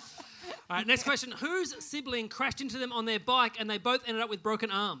right, next question. Whose sibling crashed into them on their bike and they both ended up with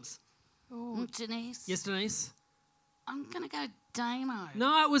broken arms? Ooh, Denise. Yes, Denise. I'm going to go Damo.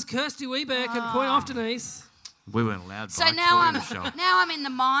 No, it was Kirsty Webeck and point off, Denise. We weren't allowed So bikes now on the show. I'm in the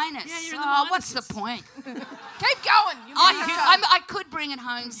minus. Yeah, you're in the minuses. What's the point? Keep going. I could bring it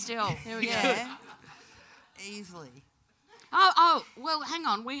home still. Here we go. Yeah. Easily. Oh, well, hang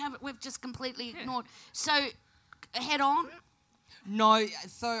on. We've just completely ignored. So, head on? No,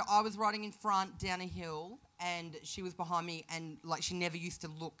 so I was riding in front down a hill and she was behind me and, like, she never used to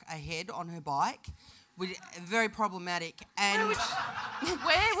look ahead on her bike, very problematic. And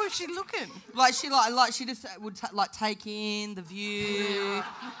Where was she looking? she just would take in the view.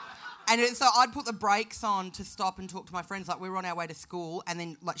 And so I'd put the brakes on to stop and talk to my friends. Like, we were on our way to school, and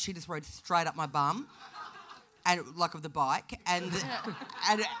then she just rode straight up my bum, and of the bike, and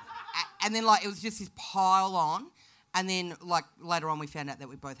then it was just this pile on. And then later on, we found out that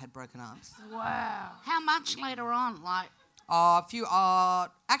we both had broken arms. Wow. How much later on? A few,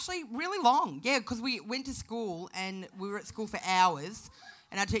 actually really long. Yeah, because we went to school and we were at school for hours,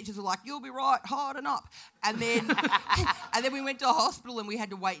 and our teachers were like, "You'll be right, harden up." And then, and then we went to a hospital and we had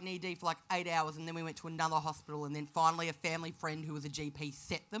to wait in ED for 8 hours, and then we went to another hospital, and then finally a family friend who was a GP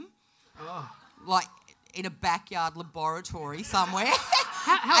set them, in a backyard laboratory somewhere.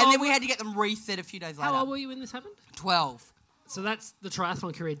 And then we had to get them reset a few days later. How old were you when this happened? 12. So that's the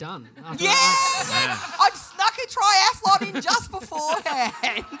triathlon career done. After Yes! that. I'd snuck a triathlon in just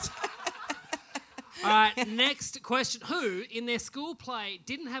beforehand. All right, next question. Who, in their school play,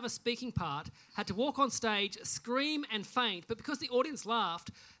 didn't have a speaking part, had to walk on stage, scream and faint, but because the audience laughed,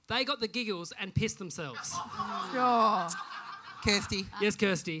 they got the giggles and pissed themselves? Oh. Kirsty. Yes,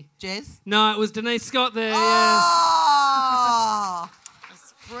 Kirsty. Jez? No, it was Denise Scott there, Oh!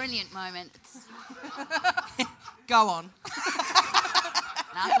 It's a brilliant moment. Go on.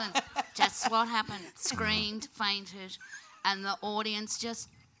 Nothing. Just what happened. Screamed, fainted, and the audience just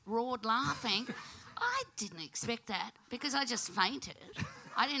roared laughing. I didn't expect that because I just fainted.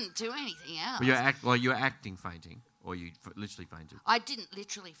 I didn't do anything else. Well, you were acting fainting, or you literally fainted? I didn't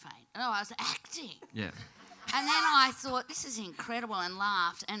literally faint. No, I was acting. Yeah. And then I thought, this is incredible, and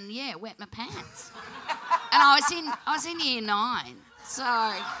laughed, and wet my pants. And I was in year 9,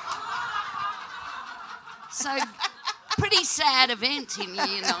 so pretty sad event in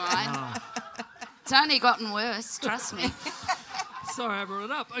year 9. Oh. It's only gotten worse, trust me. Sorry, I brought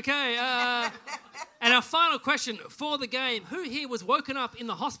it up. Okay, and our final question for the game. Who here was woken up in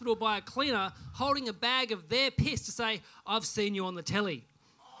the hospital by a cleaner holding a bag of their piss to say, "I've seen you on the telly"?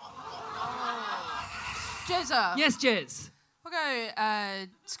 Jezza. Yes, Jez. I'll go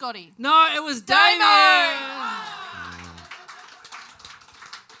Scotty. No, it was Damien.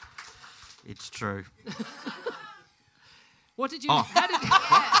 It's true. What did you... Oh. How did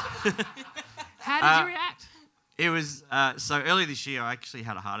you react? It was... so earlier this year, I actually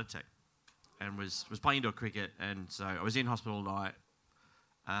had a heart attack and was playing indoor cricket, and so I was in hospital all night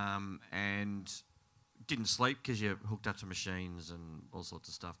and didn't sleep because you're hooked up to machines and all sorts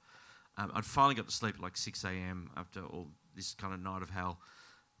of stuff. I'd finally got to sleep at 6 a.m. after all this kind of night of hell,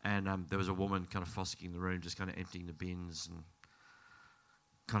 and there was a woman kind of frolicking the room, just kind of emptying the bins, and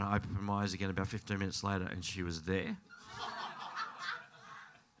kind of opened my eyes again about 15 minutes later, and she was there.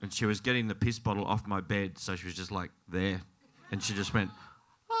 And she was getting the piss bottle off my bed, so she was just there. And she just went,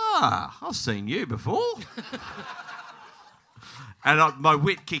 I've seen you before. And my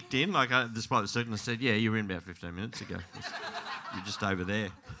wit kicked in, despite the circumstance, I said, yeah, you were in about 15 minutes ago. You're just over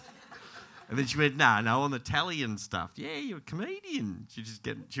there. And then she went, no, on the tally and stuff. Yeah, you're a comedian.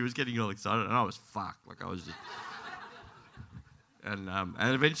 She was getting all excited, and I was fucked. I was just... And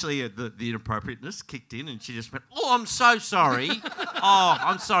eventually the inappropriateness kicked in, and she just went, "Oh, I'm so sorry.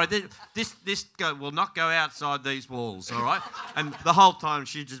 I'm sorry. This will not go outside these walls, all right?" And the whole time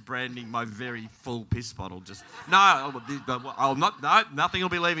she's just branding my very full piss bottle. Just I'll not. No, nothing will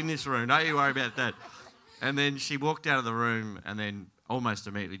be leaving this room. Don't you worry about that. And then she walked out of the room, and then almost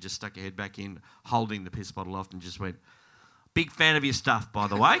immediately just stuck her head back in, holding the piss bottle off, and just went, "Big fan of your stuff, by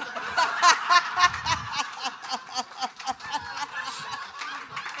the way."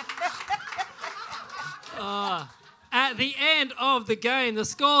 At the end of the game, the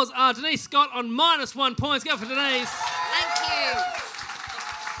scores are Denise Scott on -1 point. Go for Denise.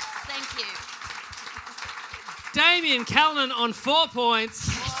 Thank you. Damien Callanan on 4 points.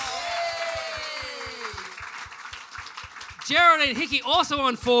 Geraldine Hickey also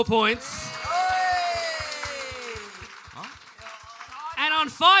on 4 points. And on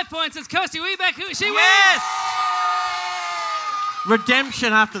 5 points, it's Kirsty Weebeck. She wins.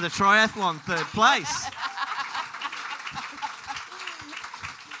 Redemption after the triathlon, 3rd place.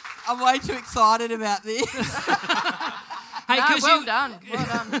 I'm way too excited about this. Hey, well done.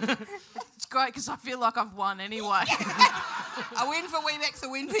 It's great because I feel like I've won anyway. A win for Weebeck's a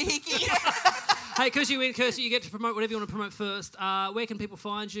win for Hickey. Hey, because you win, Kirsty, you get to promote whatever you want to promote first. Where can people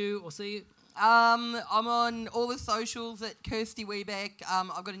find you or see you? I'm on all the socials at Kirsty Weebeck.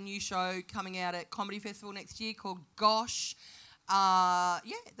 I've got a new show coming out at Comedy Festival next year called Gosh.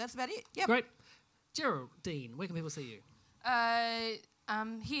 That's about it. Yep. Great. Geraldine, where can people see you?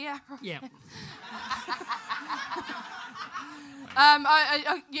 Here. Yeah.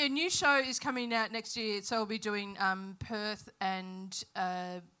 New show is coming out next year, so I'll be doing Perth and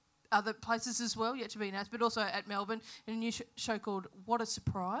other places as well, yet to be announced, but also at Melbourne, in a new show called What a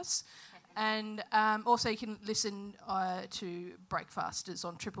Surprise. And also you can listen to Breakfasters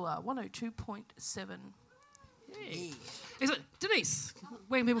on Triple R 102.7. Hey. Excellent. Denise,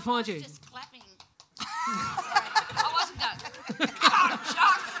 where can people find you? Just clapping. I wasn't going. Come on,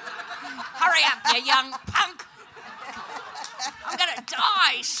 Josh. Hurry up, you young punk. I'm going to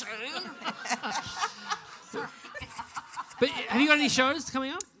die soon. But have you got any shows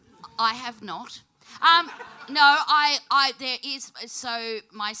coming up? I have not. There is, so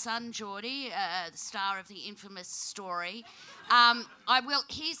my son Geordie, the star of the infamous Story,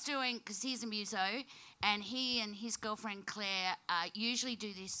 he's doing, because he's a muso, and he and his girlfriend Claire usually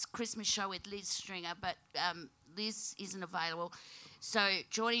do this Christmas show with Liz Stringer, but Liz isn't available. So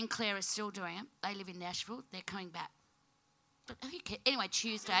Geordie and Claire are still doing it. They live in Nashville. They're coming back. But who cares? Anyway,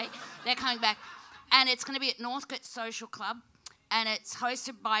 Tuesday, they're coming back. And it's going to be at Northcote Social Club. And it's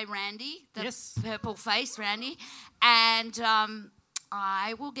hosted by Randy, the purple face Randy. And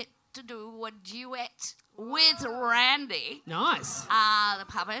I will get to do a duet with Randy. Nice. The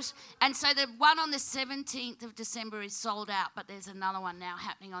puppet. And so the one on the 17th of December is sold out, but there's another one now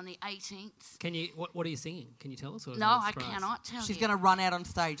happening on the 18th. Can you? What are you singing? Can you tell us? Or No, I cannot tell you. She's going to run out on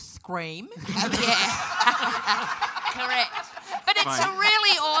stage, scream. Correct. But it's a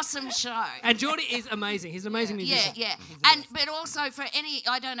really awesome show. And Geordie is amazing. He's an amazing musician. Yeah. But also for any,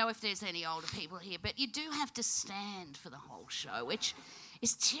 I don't know if there's any older people here, but you do have to stand for the whole show, which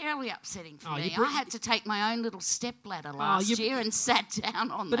is terribly upsetting for me. I had to take my own little stepladder last year and sat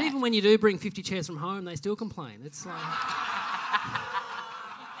down on that. But even when you do bring 50 chairs from home, they still complain. It's like...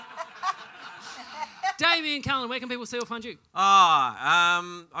 Damien Cullen, where can people see or find you?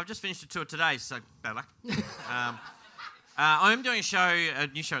 I've just finished a tour today, so bad luck. I am doing a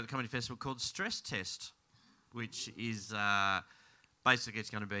new show at the Comedy Festival called Stress Test, which is basically it's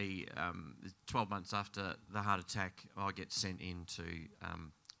going to be 12 months after the heart attack. I get sent in to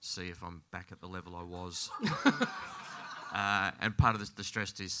see if I'm back at the level I was. And part of the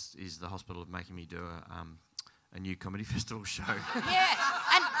stress is the hospital making me do a new Comedy Festival show. Yeah,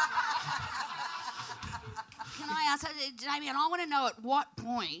 and... Can I ask, Damien, I want to know at what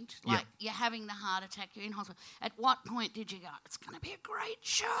point, you're having the heart attack, you're in hospital, at what point did you go, it's going to be a great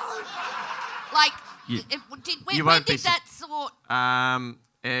show? When did that thought...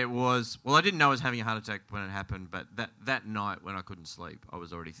 It was... Well, I didn't know I was having a heart attack when it happened, but that night when I couldn't sleep, I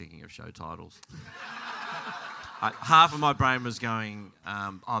was already thinking of show titles. Half of my brain was going,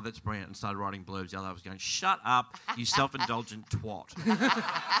 that's brilliant, and started writing blurbs. The other was going, shut up, you self-indulgent twat.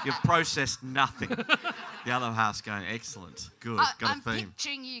 You've processed nothing. The other half's going, excellent, good, got a theme. I'm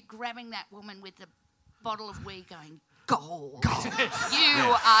picturing you grabbing that woman with the bottle of wee going, gold. You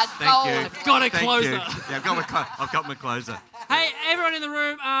are gold. I've got a closer. Yeah, I've got my closer. Hey, everyone in the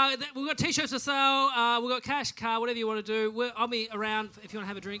room, we've got T-shirts for sale, we've got cash, card, whatever you want to do. I'll be around if you want to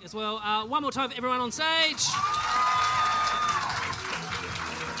have a drink as well. One more time for everyone on stage.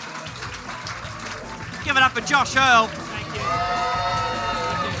 Give it up for Josh Earl. Thank you.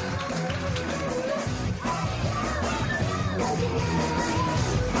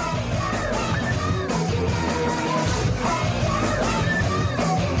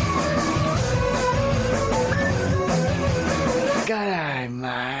 G'day,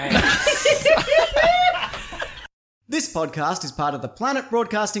 mate. This podcast is part of the Planet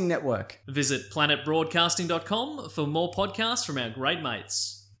Broadcasting Network. Visit planetbroadcasting.com for more podcasts from our great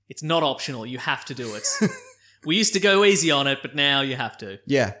mates. It's not optional, you have to do it. We used to go easy on it, but now you have to.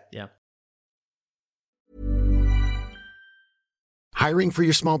 Yeah. Hiring for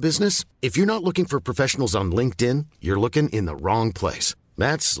your small business? If you're not looking for professionals on LinkedIn, you're looking in the wrong place.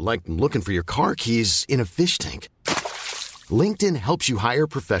 That's like looking for your car keys in a fish tank. LinkedIn helps you hire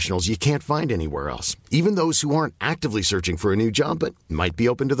professionals you can't find anywhere else, even those who aren't actively searching for a new job but might be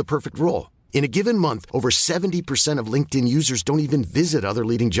open to the perfect role. In a given month, over 70% of LinkedIn users don't even visit other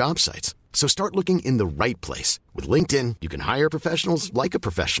leading job sites. So start looking in the right place. With LinkedIn, you can hire professionals like a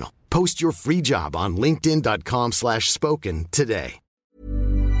professional. Post your free job on linkedin.com/spoken today.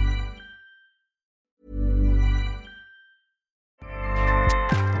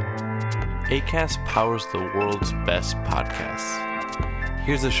 Acast powers the world's best podcasts.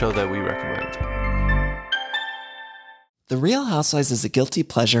 Here's a show that we recommend. The Real Housewives is a guilty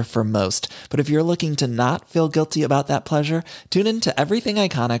pleasure for most, but if you're looking to not feel guilty about that pleasure, tune in to Everything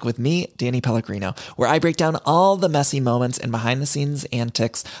Iconic with me, Danny Pellegrino, where I break down all the messy moments and behind-the-scenes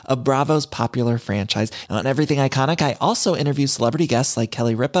antics of Bravo's popular franchise. And on Everything Iconic, I also interview celebrity guests like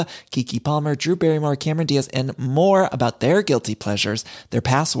Kelly Ripa, Keke Palmer, Drew Barrymore, Cameron Diaz, and more about their guilty pleasures, their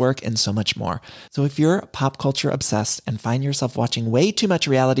past work, and so much more. So if you're pop culture obsessed and find yourself watching way too much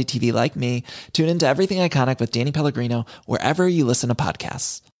reality TV like me, tune into Everything Iconic with Danny Pellegrino wherever you listen to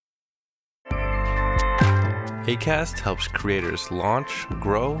podcasts. Acast helps creators launch,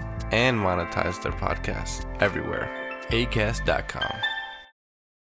 grow, and monetize their podcasts everywhere. Acast.com.